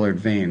discolored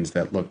veins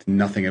that looked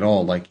nothing at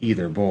all like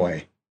either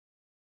boy.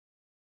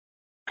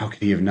 How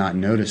could he have not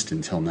noticed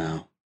until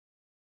now?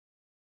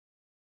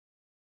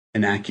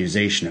 An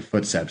accusation of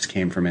footsteps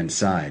came from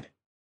inside.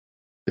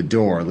 The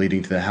door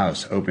leading to the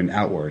house opened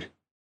outward,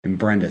 and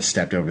Brenda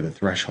stepped over the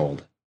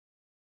threshold.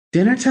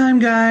 Dinner time,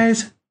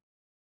 guys!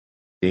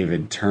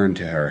 David turned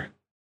to her,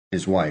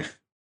 his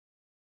wife.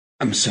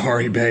 I'm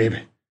sorry, babe.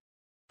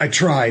 I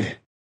tried.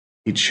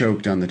 He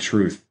choked on the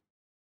truth,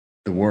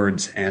 the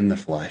words and the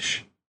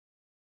flesh.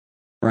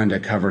 Brenda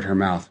covered her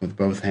mouth with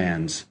both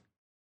hands.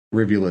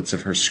 Rivulets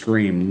of her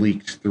scream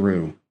leaked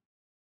through.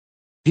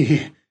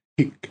 He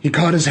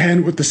caught his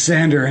hand with the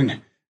sander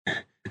and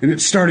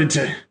it started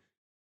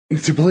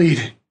to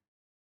bleed.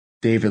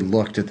 David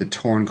looked at the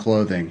torn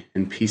clothing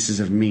and pieces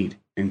of meat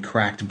and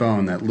cracked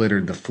bone that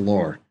littered the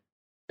floor,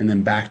 and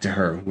then back to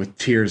her with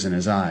tears in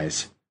his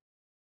eyes.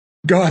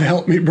 God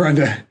help me,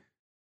 Brenda.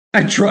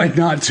 I tried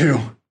not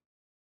to.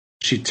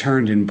 She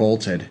turned and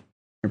bolted,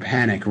 her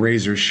panic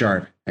razor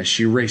sharp as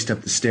she raced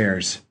up the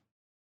stairs.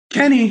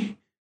 Kenny!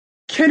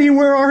 Kenny,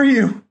 where are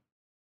you?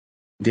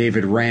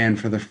 David ran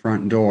for the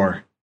front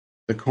door,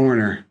 the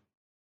corner,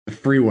 the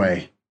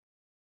freeway.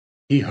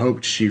 He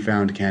hoped she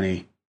found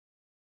Kenny.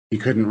 He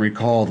couldn't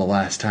recall the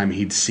last time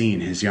he'd seen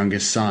his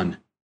youngest son.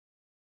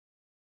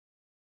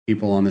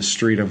 People on the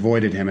street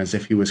avoided him as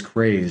if he was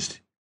crazed.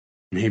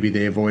 Maybe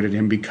they avoided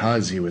him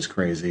because he was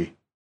crazy.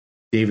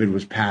 David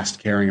was past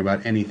caring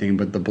about anything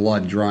but the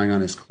blood drying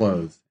on his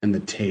clothes and the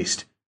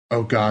taste.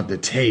 Oh God, the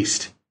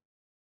taste!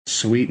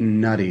 Sweet and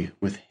nutty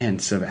with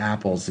hints of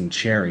apples and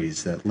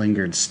cherries that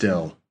lingered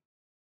still.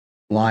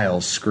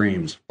 Lyle's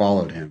screams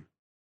followed him.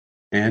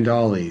 And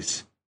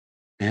Ollie's.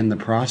 And the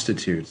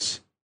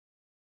prostitutes.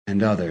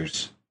 And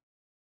others.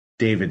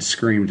 David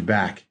screamed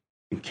back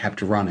and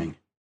kept running.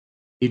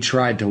 He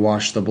tried to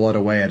wash the blood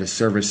away at a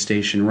service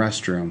station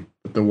restroom,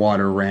 but the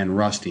water ran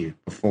rusty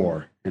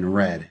before and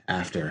red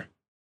after.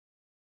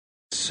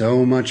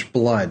 So much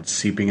blood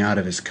seeping out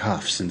of his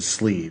cuffs and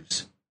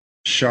sleeves,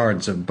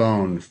 shards of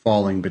bone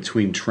falling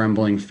between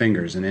trembling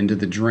fingers and into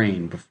the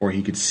drain before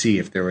he could see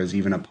if there was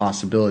even a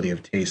possibility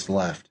of taste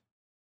left.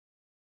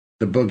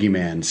 The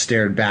boogeyman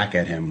stared back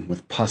at him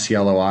with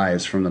pus-yellow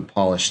eyes from the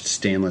polished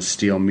stainless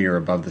steel mirror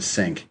above the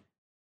sink.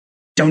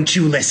 Don't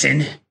you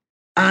listen?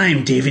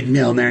 I'm David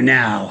Milner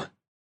now.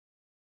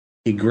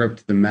 He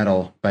gripped the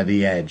metal by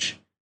the edge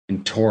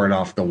and tore it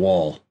off the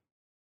wall.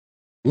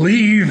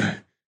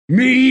 Leave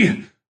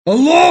me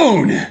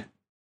alone!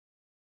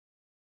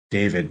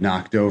 David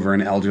knocked over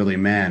an elderly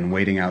man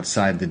waiting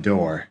outside the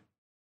door.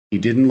 He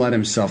didn't let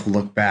himself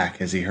look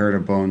back as he heard a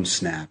bone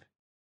snap.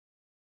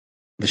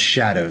 The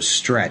shadows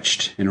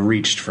stretched and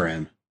reached for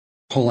him,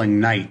 pulling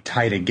night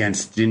tight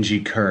against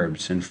dingy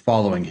curbs and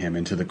following him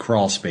into the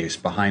crawl space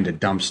behind a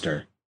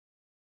dumpster.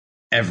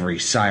 Every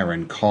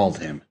siren called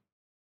him.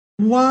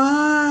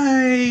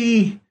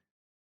 Why?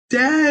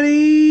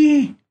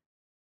 Daddy!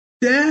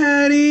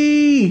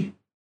 Daddy!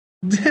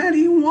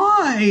 Daddy,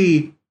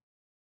 why?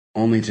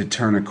 Only to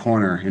turn a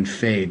corner and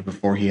fade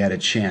before he had a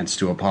chance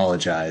to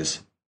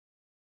apologize.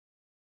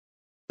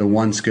 The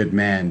once good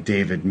man,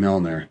 David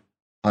Milner,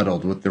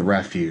 huddled with the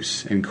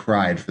refuse and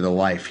cried for the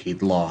life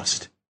he'd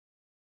lost.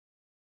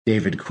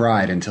 David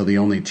cried until the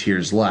only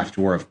tears left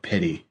were of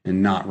pity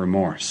and not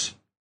remorse.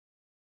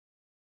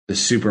 The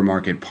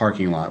supermarket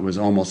parking lot was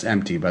almost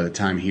empty by the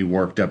time he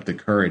worked up the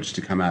courage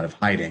to come out of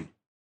hiding.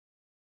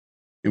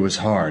 It was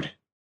hard,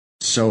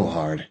 so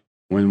hard,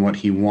 when what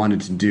he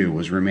wanted to do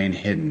was remain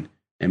hidden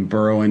and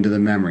burrow into the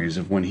memories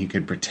of when he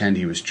could pretend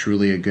he was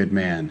truly a good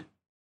man,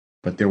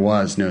 but there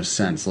was no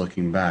sense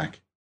looking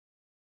back.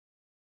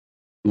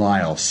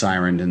 Lyle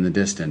sirened in the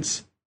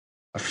distance,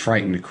 a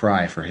frightened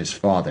cry for his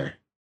father.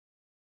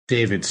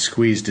 David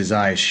squeezed his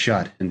eyes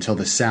shut until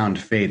the sound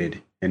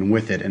faded, and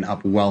with it an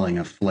upwelling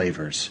of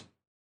flavors.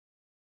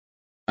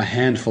 A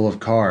handful of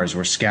cars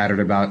were scattered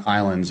about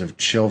islands of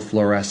chill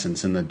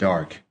fluorescence in the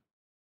dark.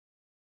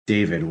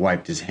 David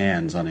wiped his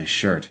hands on his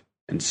shirt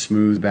and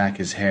smoothed back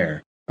his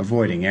hair,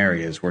 avoiding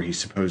areas where he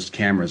supposed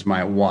cameras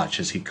might watch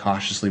as he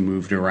cautiously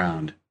moved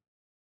around.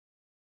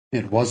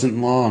 It wasn't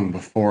long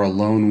before a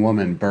lone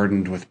woman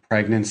burdened with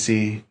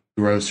pregnancy,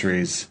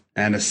 groceries,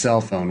 and a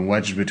cell phone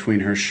wedged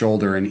between her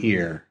shoulder and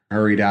ear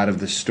hurried out of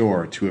the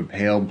store to a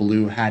pale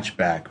blue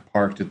hatchback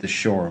parked at the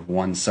shore of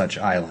one such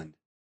island.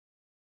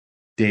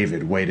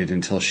 David waited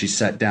until she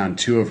set down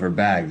 2 of her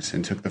bags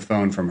and took the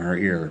phone from her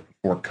ear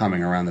before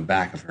coming around the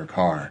back of her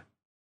car.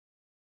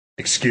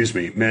 "Excuse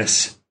me,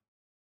 miss.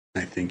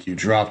 I think you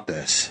dropped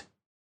this."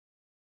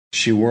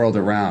 She whirled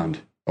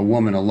around, a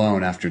woman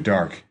alone after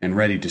dark and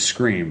ready to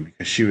scream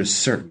because she was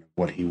certain of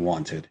what he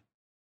wanted.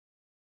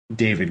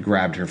 David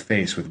grabbed her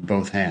face with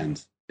both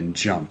hands and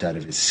jumped out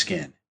of his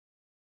skin.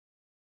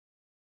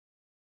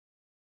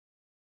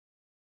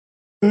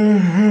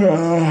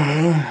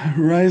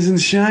 Rise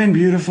and shine,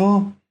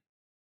 beautiful.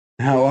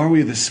 How are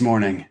we this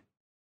morning?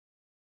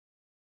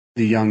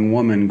 The young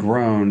woman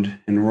groaned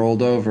and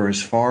rolled over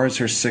as far as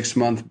her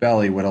 6-month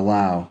belly would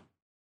allow.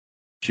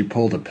 She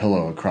pulled a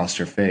pillow across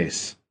her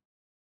face.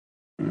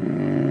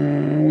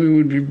 We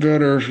would be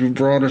better if you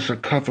brought us a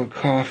cup of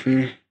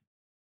coffee.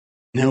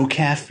 No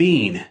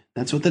caffeine.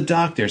 That's what the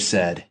doctor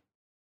said.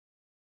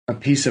 A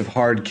piece of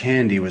hard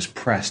candy was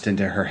pressed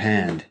into her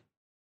hand.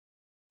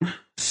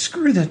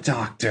 Screw the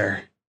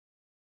doctor.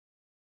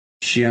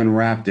 She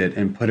unwrapped it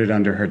and put it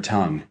under her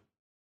tongue.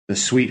 The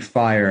sweet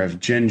fire of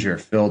ginger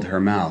filled her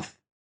mouth.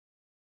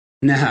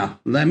 Now,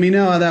 let me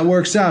know how that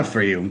works out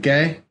for you,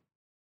 okay?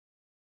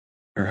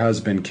 Her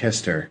husband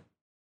kissed her,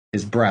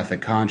 his breath a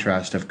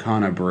contrast of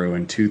Kana brew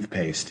and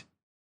toothpaste.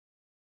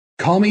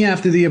 Call me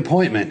after the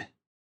appointment.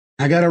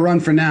 I gotta run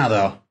for now,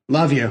 though.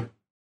 Love you.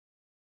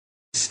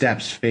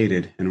 Steps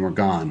faded and were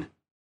gone.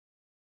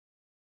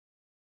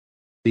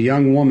 The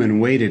young woman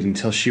waited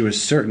until she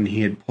was certain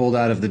he had pulled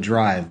out of the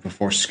drive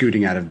before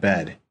scooting out of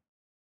bed.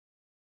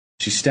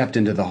 She stepped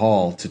into the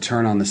hall to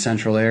turn on the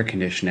central air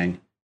conditioning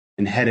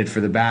and headed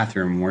for the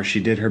bathroom where she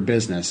did her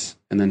business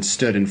and then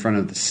stood in front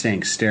of the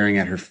sink staring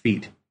at her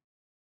feet.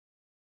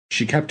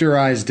 She kept her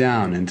eyes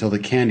down until the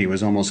candy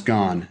was almost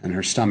gone and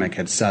her stomach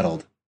had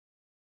settled.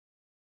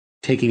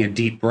 Taking a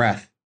deep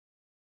breath,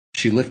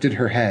 she lifted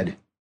her head.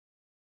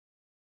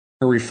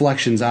 Her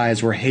reflection's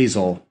eyes were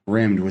hazel,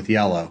 rimmed with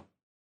yellow.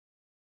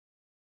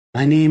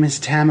 "My name is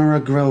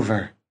Tamara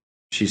Grover,"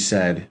 she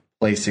said,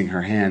 placing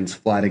her hands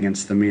flat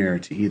against the mirror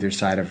to either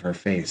side of her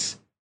face.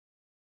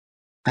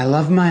 "I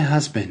love my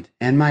husband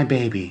and my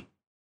baby.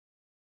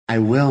 I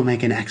will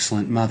make an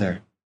excellent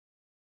mother.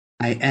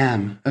 I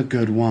am a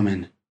good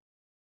woman."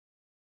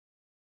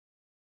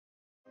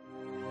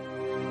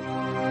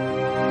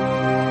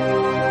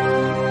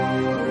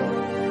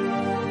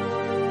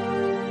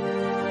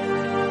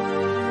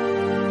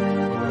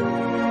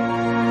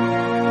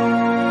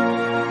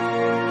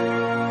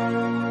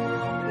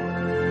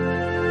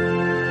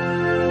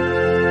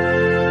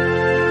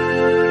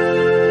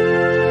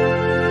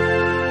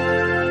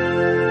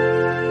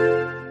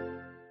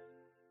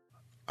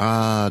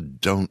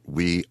 Don't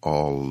we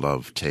all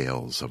love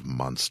tales of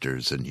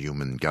monsters and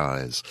human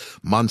guise,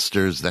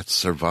 monsters that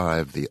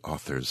survive the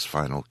author's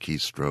final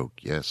keystroke?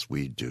 Yes,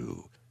 we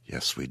do.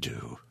 Yes, we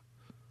do.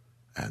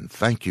 And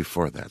thank you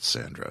for that,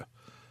 Sandra.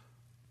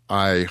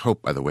 I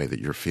hope, by the way, that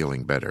you're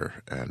feeling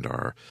better and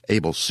are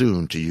able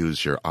soon to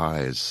use your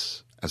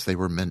eyes as they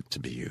were meant to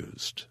be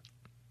used.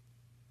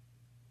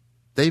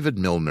 David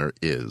Milner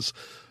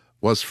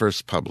was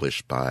first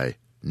published by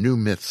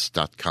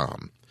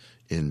newmyths.com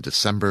in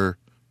December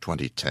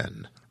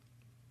 2010.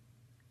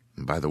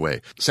 By the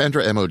way,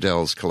 Sandra M.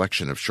 Odell's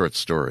collection of short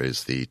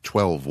stories, The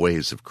 12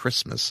 Ways of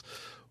Christmas,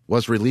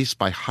 was released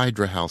by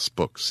Hydra House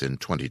Books in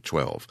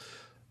 2012.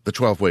 The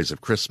 12 Ways of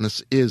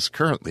Christmas is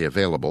currently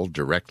available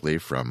directly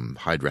from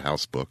Hydra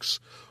House Books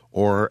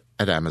or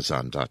at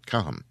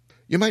Amazon.com.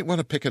 You might want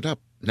to pick it up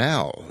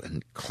now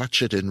and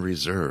clutch it in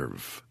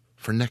reserve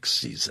for next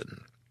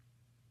season.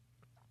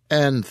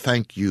 And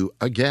thank you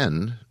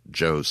again,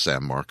 Joe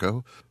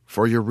Sammarco,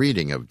 for your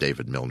reading of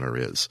David Milner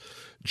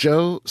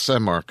Joe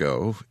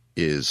Sammarco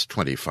is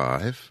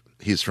 25.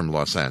 He's from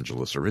Los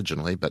Angeles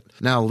originally, but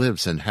now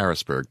lives in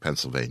Harrisburg,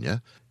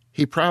 Pennsylvania.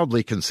 He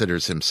proudly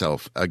considers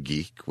himself a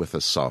geek with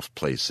a soft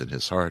place in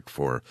his heart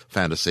for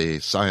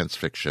fantasy, science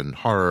fiction,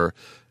 horror,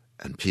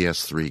 and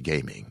PS3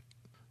 gaming.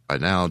 By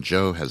now,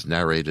 Joe has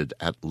narrated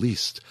at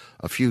least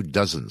a few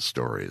dozen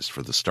stories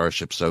for the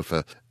Starship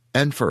Sofa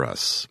and for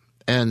us,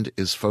 and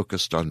is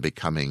focused on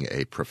becoming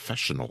a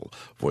professional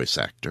voice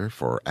actor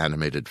for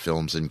animated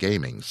films and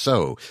gaming.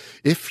 So,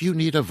 if you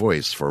need a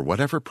voice for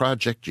whatever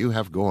project you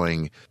have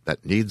going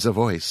that needs a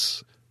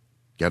voice,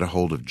 get a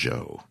hold of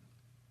Joe.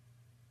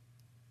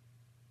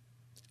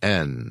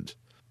 And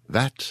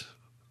that,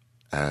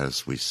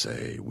 as we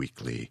say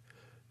weekly,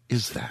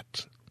 is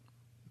that.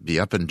 Be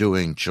up and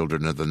doing,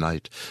 children of the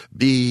night.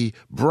 Be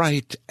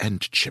bright and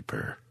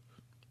chipper.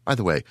 By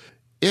the way,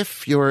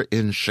 if you're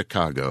in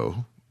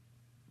Chicago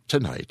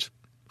tonight,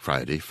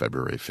 Friday,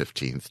 February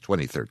 15th,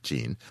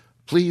 2013,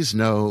 please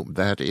know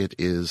that it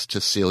is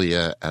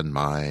Cecilia and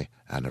my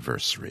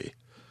anniversary.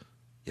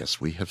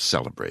 Yes, we have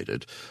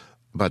celebrated,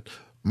 but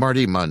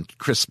Marty Munt,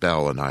 Chris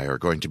Bell, and I are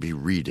going to be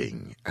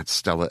reading at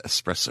Stella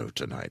Espresso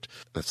tonight.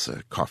 That's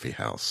a coffee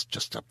house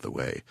just up the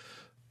way.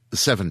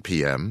 7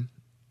 p.m.,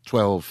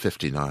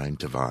 1259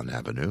 Devon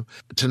Avenue.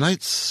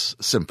 Tonight's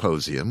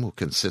symposium will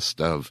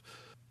consist of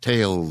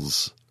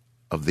Tales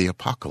of the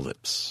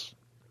Apocalypse.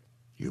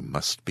 You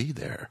must be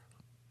there.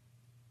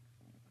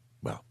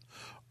 Well,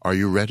 are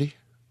you ready?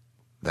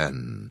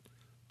 Then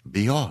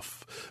be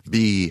off.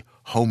 Be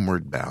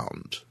homeward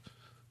bound.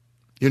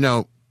 You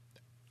know,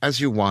 as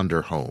you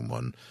wander home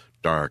on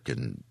dark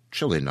and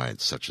chilly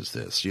nights such as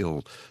this,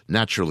 you'll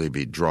naturally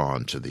be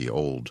drawn to the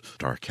old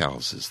dark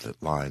houses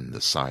that line the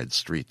side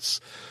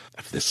streets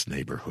of this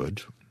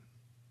neighborhood.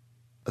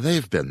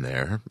 They've been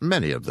there,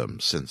 many of them,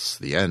 since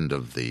the end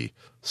of the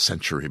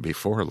century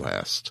before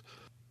last.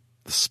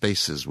 The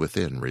spaces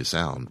within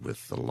resound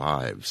with the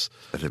lives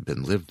that have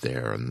been lived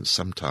there and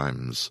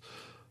sometimes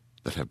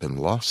that have been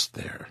lost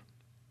there.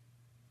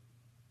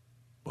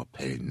 Well,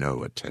 pay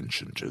no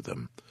attention to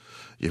them.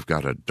 You've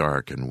got a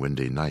dark and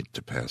windy night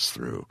to pass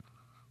through.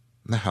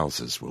 The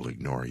houses will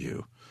ignore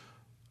you.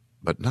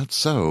 But not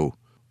so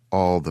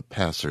all the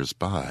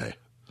passers-by.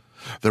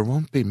 There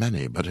won't be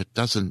many, but it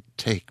doesn't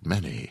take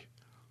many.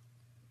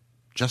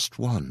 Just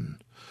one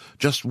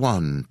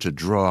to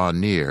draw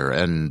near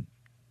and,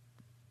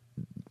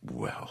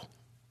 well,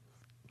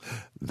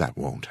 that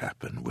won't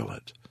happen, will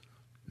it?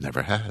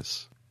 Never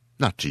has.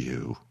 Not to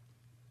you.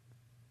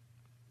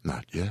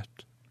 Not yet.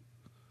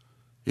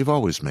 You've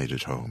always made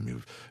it home.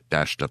 You've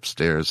dashed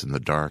upstairs in the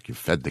dark. You've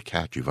fed the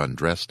cat. You've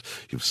undressed.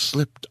 You've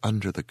slipped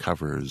under the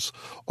covers,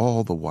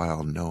 all the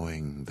while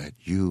knowing that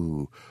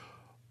you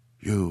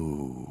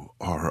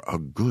are a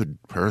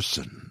good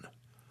person.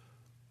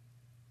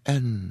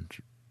 And,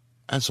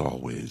 as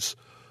always,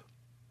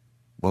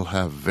 will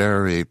have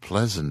very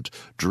pleasant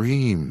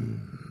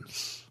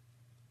dreams.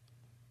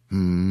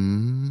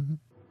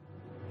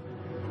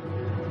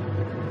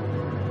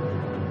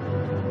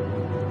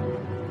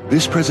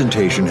 This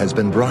presentation has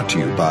been brought to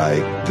you by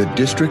the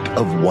District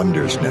of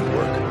Wonders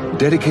Network,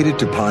 dedicated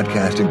to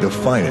podcasting the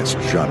finest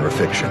genre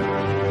fiction.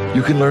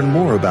 You can learn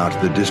more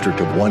about the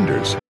District of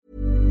Wonders.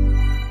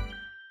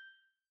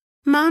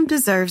 Mom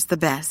deserves the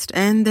best,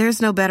 and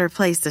there's no better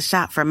place to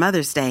shop for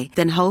Mother's Day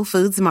than Whole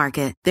Foods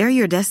Market. They're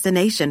your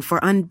destination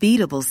for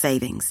unbeatable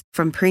savings,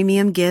 from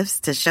premium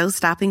gifts to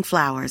show-stopping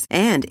flowers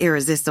and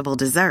irresistible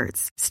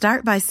desserts.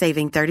 Start by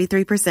saving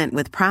 33%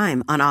 with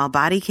Prime on all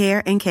body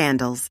care and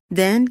candles.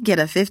 Then get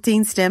a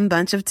 15-stem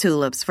bunch of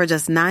tulips for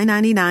just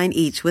 $9.99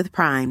 each with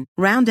Prime.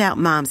 Round out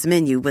Mom's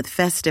menu with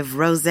festive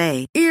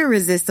rosé,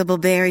 irresistible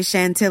berry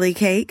chantilly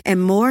cake,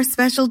 and more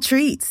special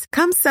treats.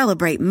 Come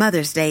celebrate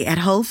Mother's Day at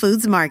Whole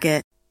Foods Market.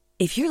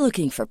 If you're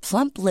looking for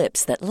plump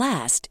lips that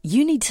last,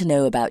 you need to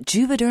know about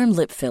Juvederm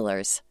lip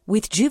fillers.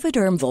 With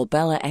Juvederm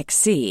Volbella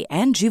XC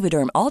and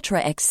Juvederm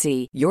Ultra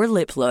XC, your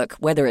lip look,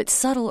 whether it's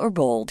subtle or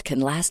bold, can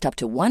last up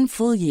to 1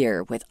 full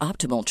year with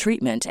optimal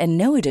treatment and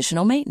no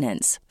additional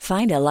maintenance.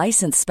 Find a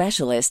licensed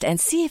specialist and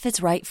see if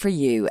it's right for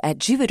you at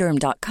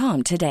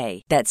Juvederm.com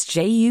today. That's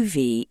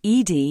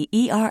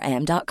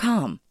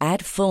JUVEDERM.com.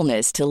 Add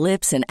fullness to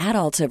lips in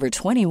adults over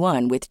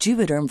 21 with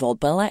Juvederm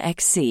Volbella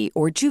XC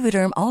or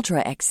Juvederm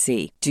Ultra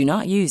XC. Do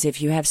not use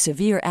if you have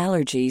severe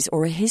allergies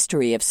or a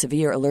history of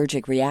severe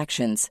allergic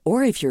reactions,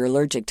 or if you're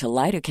allergic to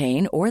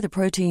lidocaine or the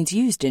proteins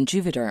used in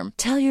Juvederm.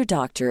 Tell your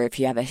doctor if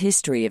you have a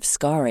history of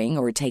scarring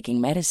or taking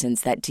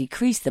medicines that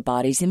decrease the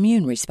body's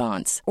immune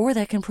response or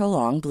that can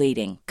prolong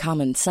bleeding.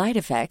 Common side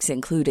effects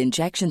include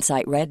injection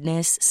site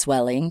redness,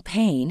 swelling,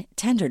 pain,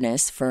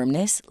 tenderness,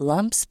 firmness,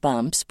 lumps,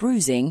 bumps,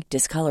 bruising,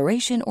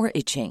 discoloration, or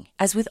itching.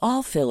 As with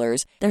all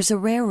fillers, there's a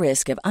rare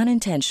risk of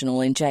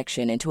unintentional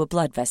injection into a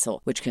blood vessel,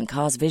 which can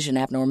cause vision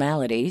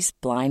abnormalities,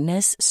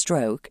 blindness,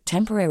 stroke,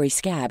 temporary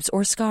scabs,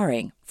 or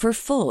scarring. For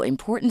full,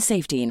 important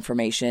safety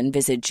information,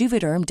 visit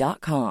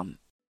Juvederm.com.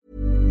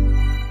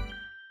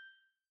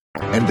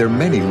 And their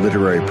many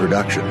literary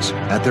productions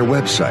at their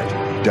website,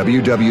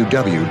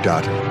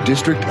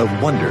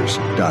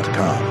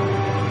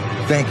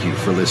 www.districtofwonders.com. Thank you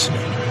for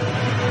listening.